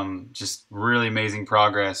 Just really amazing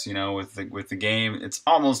progress, you know, with the game. It's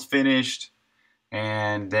almost finished,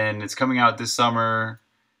 and then it's coming out this summer.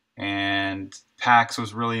 And PAX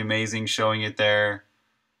was really amazing showing it there.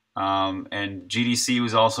 And GDC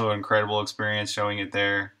was also an incredible experience showing it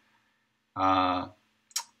there.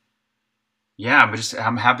 Yeah, but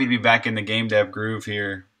I'm happy to be back in the game dev groove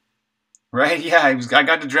here. Right? Yeah, I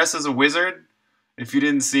got to dress as a wizard. If you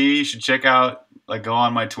didn't see, you should check out, like, go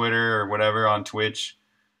on my Twitter or whatever on Twitch.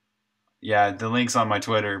 Yeah, the link's on my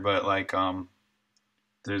Twitter, but like,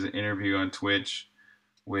 there's an interview on Twitch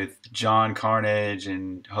with John Carnage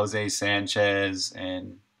and Jose Sanchez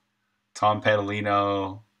and Tom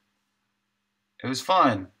Pedalino. It was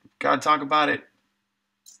fun. Gotta talk about it.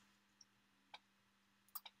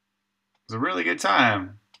 It was a really good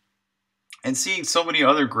time. And seeing so many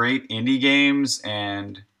other great indie games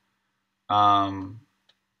and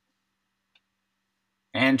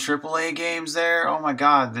AAA games there. Oh my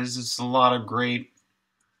God, there's just a lot of great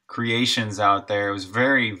creations out there. It was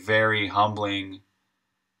very, very humbling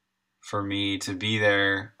for me to be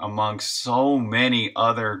there amongst so many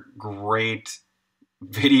other great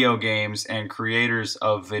video games and creators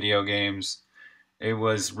of video games. It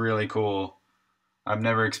was really cool. I've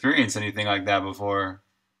never experienced anything like that before.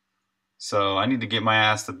 So I need to get my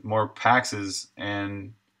ass to more PAXs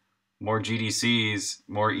and more GDCs,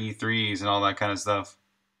 more E3s, and all that kind of stuff.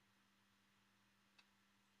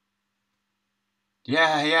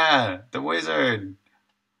 Yeah, yeah, the wizard.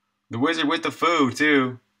 The wizard with the foo,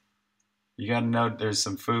 too. You gotta know there's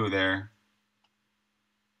some foo there.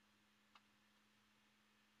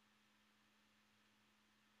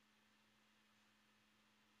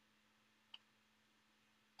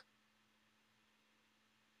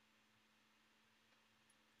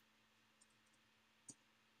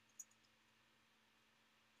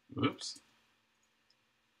 Oops.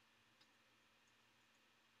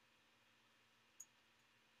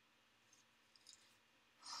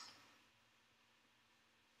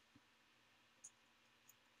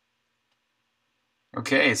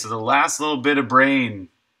 Okay, so the last little bit of brain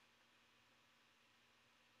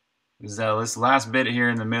is this last bit here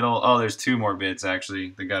in the middle. Oh, there's two more bits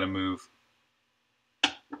actually. They gotta move.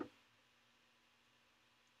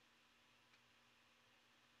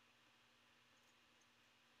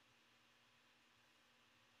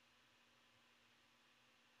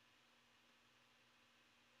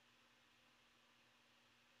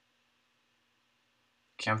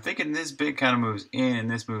 Okay, I'm thinking this bit kind of moves in and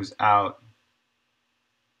this moves out.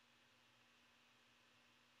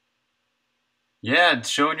 Yeah, it's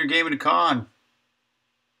showing your game at a con.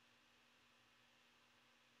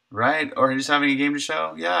 Right? Or just having a game to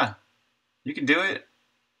show? Yeah. You can do it.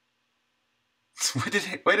 Why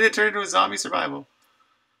did it turn into a zombie survival?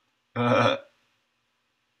 Uh,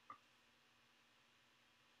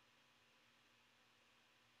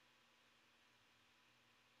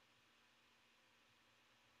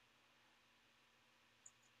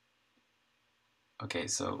 okay,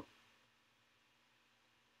 so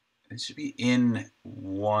it should be in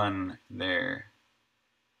one there.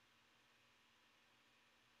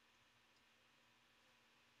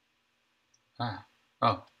 Ah.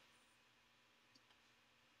 Oh.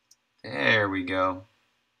 There we go.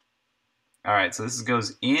 All right, so this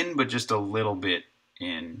goes in, but just a little bit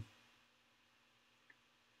in.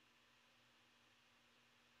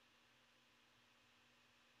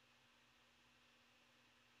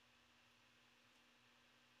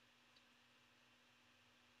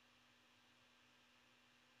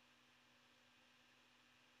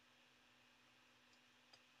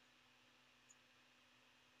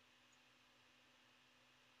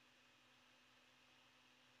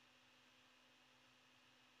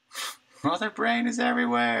 Mother Brain is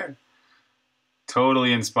everywhere.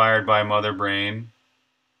 Totally inspired by Mother Brain.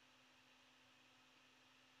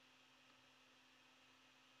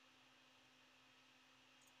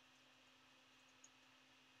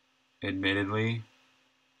 Admittedly.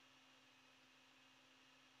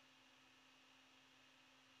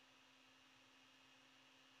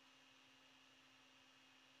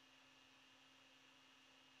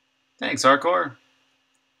 Thanks, Hardcore.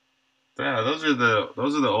 Yeah, those are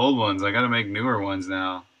the old ones. I gotta make newer ones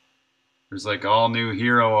now. There's like all new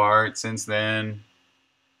hero art since then.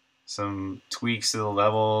 Some tweaks to the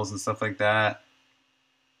levels and stuff like that.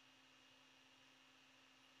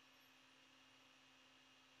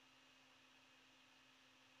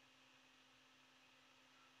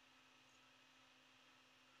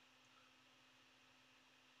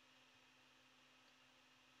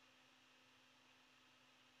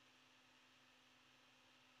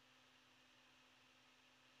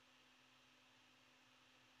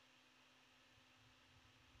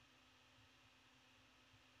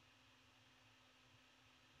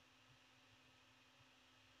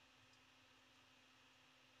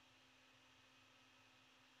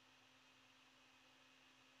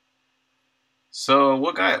 So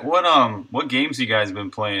what games you guys been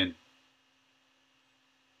playing?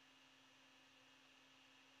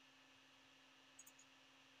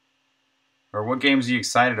 Or what games are you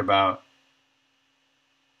excited about?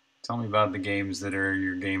 Tell me about the games that are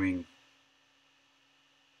your gaming.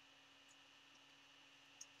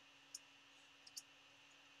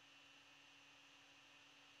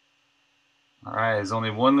 All right, there's only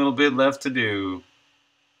one little bit left to do.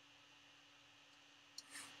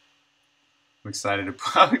 I'm so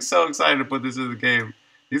excited to put this in the game.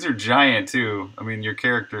 These are giant too. I mean, your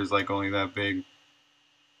character is like only that big.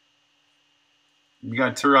 You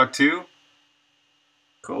got Turok 2?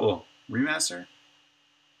 Cool. Remaster?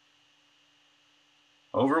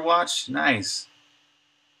 Overwatch? Nice.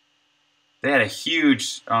 They had a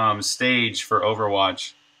huge stage for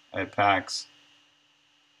Overwatch at PAX.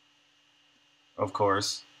 Of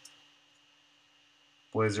course.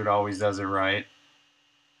 Blizzard always does it right.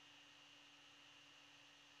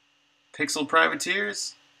 Pixel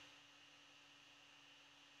Privateers?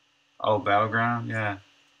 Oh, Battleground? Yeah.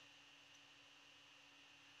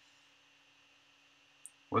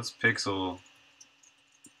 What's Pixel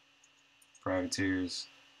Privateers?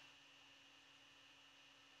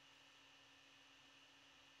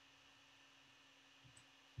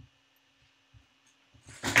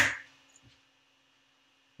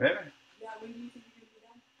 Baby? Yeah, when do you think you're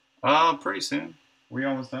going to be done? Pretty soon. We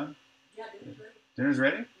almost done? Yeah, dinner's ready. Dinner's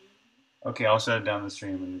ready? Mm-hmm. Okay, I'll shut down the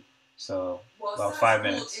stream and so Well, about 5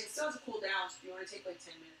 minutes. It still has to cool down, so if you want to take like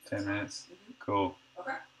 10 minutes. 10 minutes? Mm-hmm. Cool.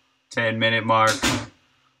 Okay. 10-minute mark.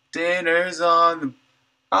 Dinner's on the...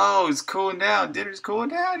 Oh, it's cooling down. Dinner's cooling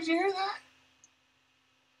down. Did you hear that?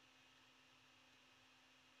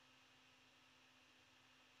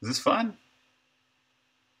 Is this fun?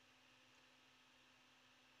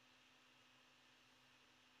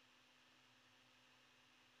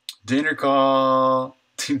 Dinner call.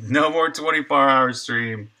 No more 24-hour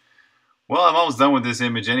stream. Well, I'm almost done with this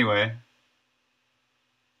image anyway.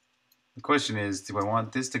 The question is, do I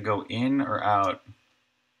want this to go in or out?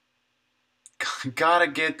 Gotta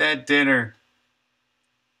get that dinner.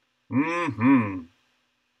 Mm-hmm.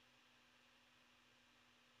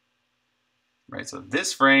 Right, so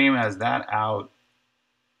this frame has that out.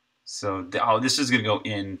 So, oh, this is gonna go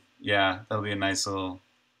in. Yeah, that'll be a nice little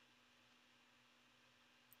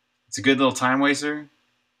It's a good little time waster.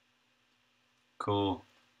 Cool.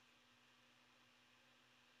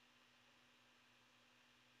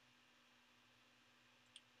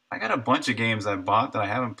 I got a bunch of games I bought that I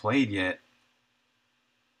haven't played yet.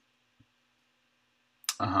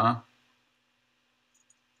 Uh-huh.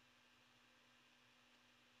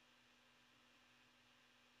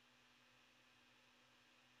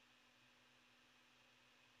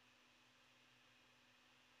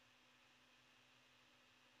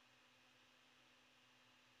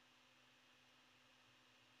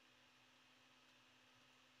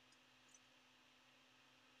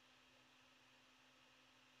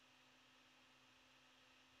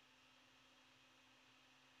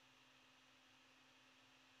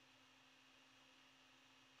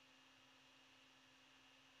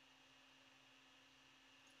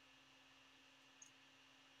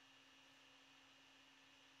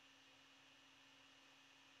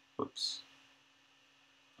 Whoops.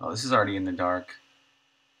 Oh, this is already in the dark.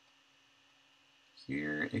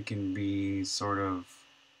 Here it can be sort of...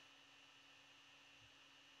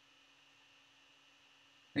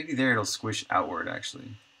 Maybe there it'll squish outward,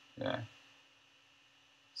 actually. Yeah.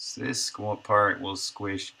 So this part will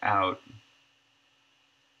squish out.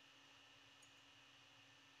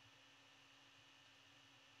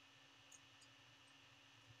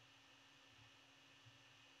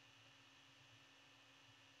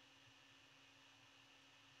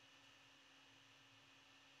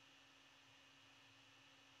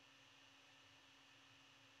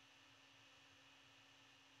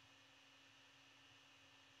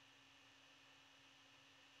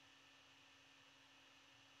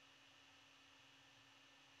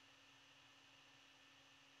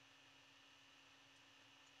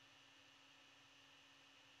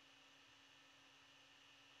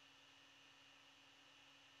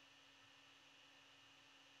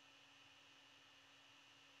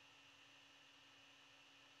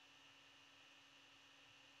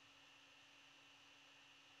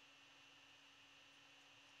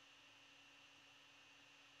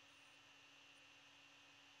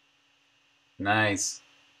 Nice.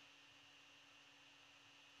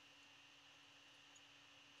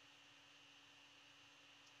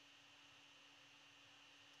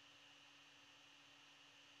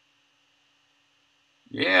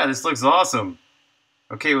 Yeah, this looks awesome.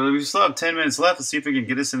 Okay, well, we still have 10 minutes left. Let's see if we can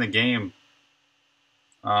get us in the game.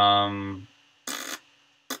 Turn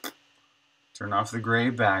off the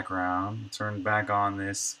gray background. Turn back on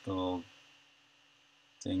this little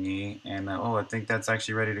thingy. And, oh, I think that's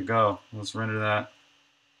actually ready to go. Let's render that.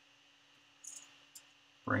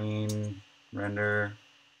 Brain, render.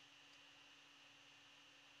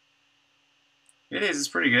 It is, it's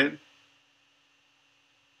pretty good.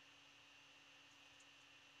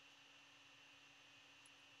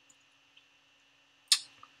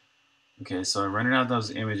 Okay, so I rendered out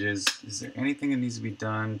those images. Is there anything that needs to be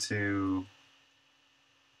done to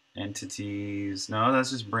entities? No,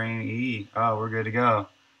 that's just brain E. Oh, we're good to go.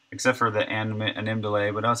 Except for the anim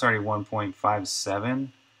delay, but that's already 1.57.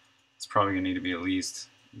 It's probably going to need to be at least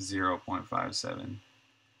 0.57.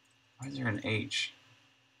 Why is there an H?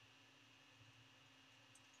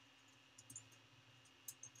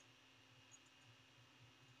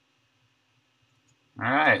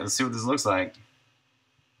 All right, let's see what this looks like.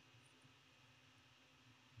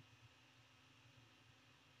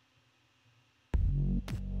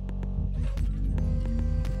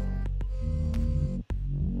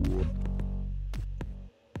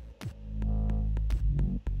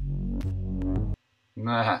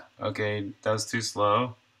 Okay, that was too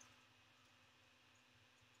slow.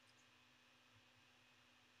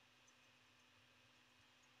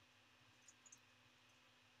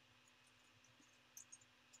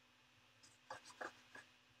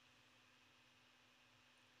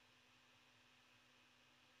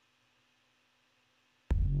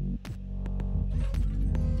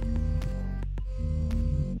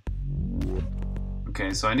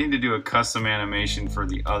 Okay, so I need to do a custom animation for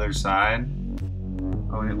the other side.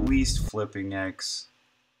 Oh, and at least flipping X.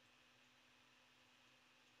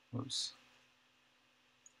 Oops.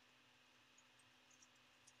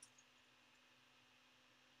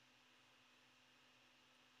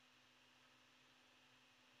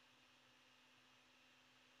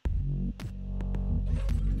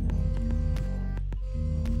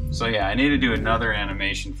 So yeah, I need to do another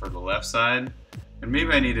animation for the left side. And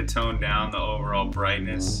maybe I need to tone down the overall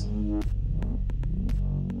brightness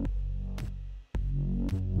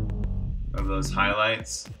of those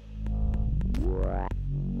highlights.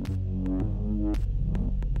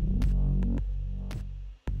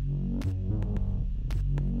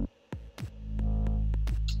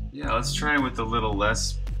 Yeah, let's try with a little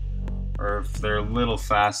less Or if they're a little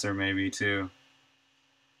faster, maybe too.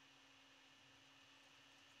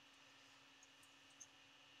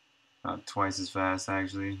 About twice as fast,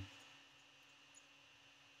 actually.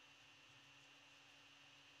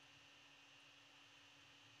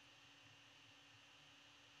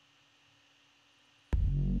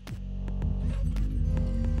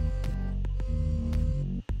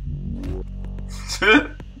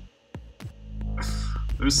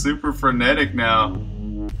 They're super frenetic now.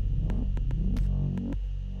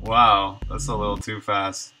 Wow, that's a little too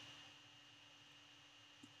fast.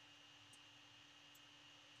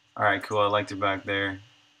 Alright, cool. I liked it back there.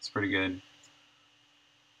 It's pretty good.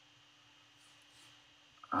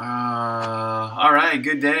 Alright,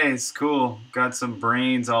 good day. It's cool. Got some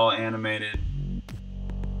brains all animated.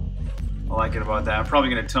 I like it about that. I'm probably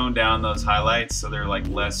going to tone down those highlights so they're like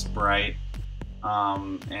less bright.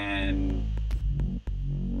 And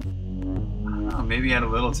I don't know, maybe add a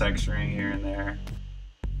little texturing here and there.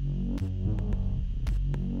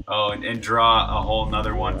 Oh, and draw a whole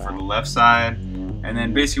nother one for the left side. And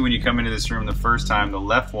then basically when you come into this room the first time, the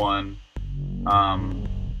left one,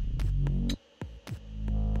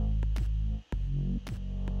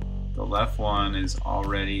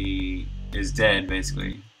 is dead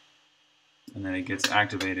basically. And then it gets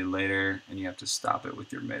activated later and you have to stop it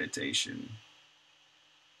with your meditation.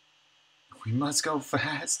 We must go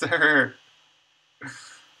faster.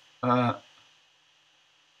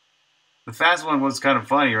 The fast one was kind of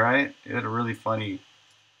funny, right? It had a really funny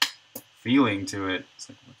feeling to it. It's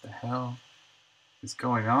like, what the hell is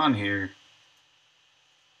going on here?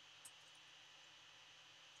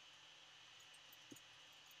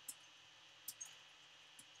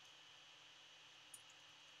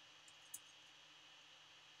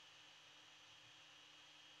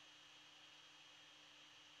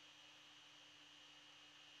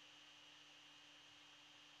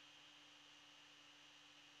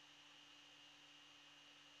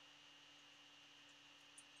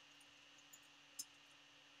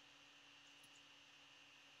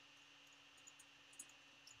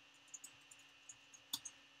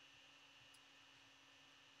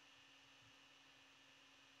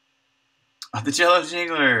 Oh, the Jello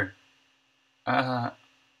Jingler.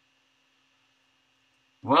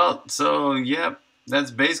 Well, so yep,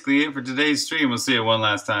 that's basically it for today's stream. We'll see it one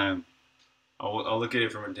last time. I'll look at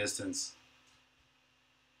it from a distance.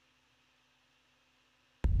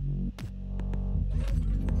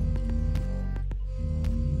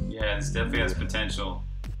 Yeah, this definitely has potential.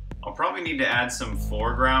 I'll probably need to add some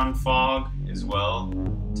foreground fog as well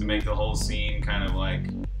to make the whole scene kind of like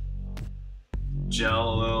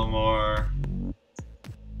gel a little more.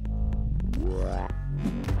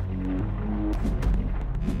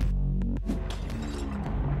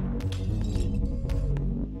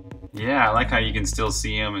 Yeah, I like how you can still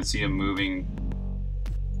see him and see him moving.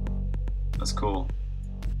 That's cool.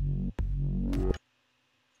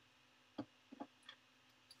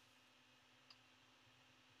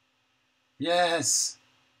 Yes.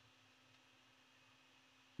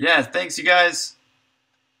 Yeah, thanks you guys.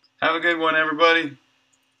 Have a good one, everybody.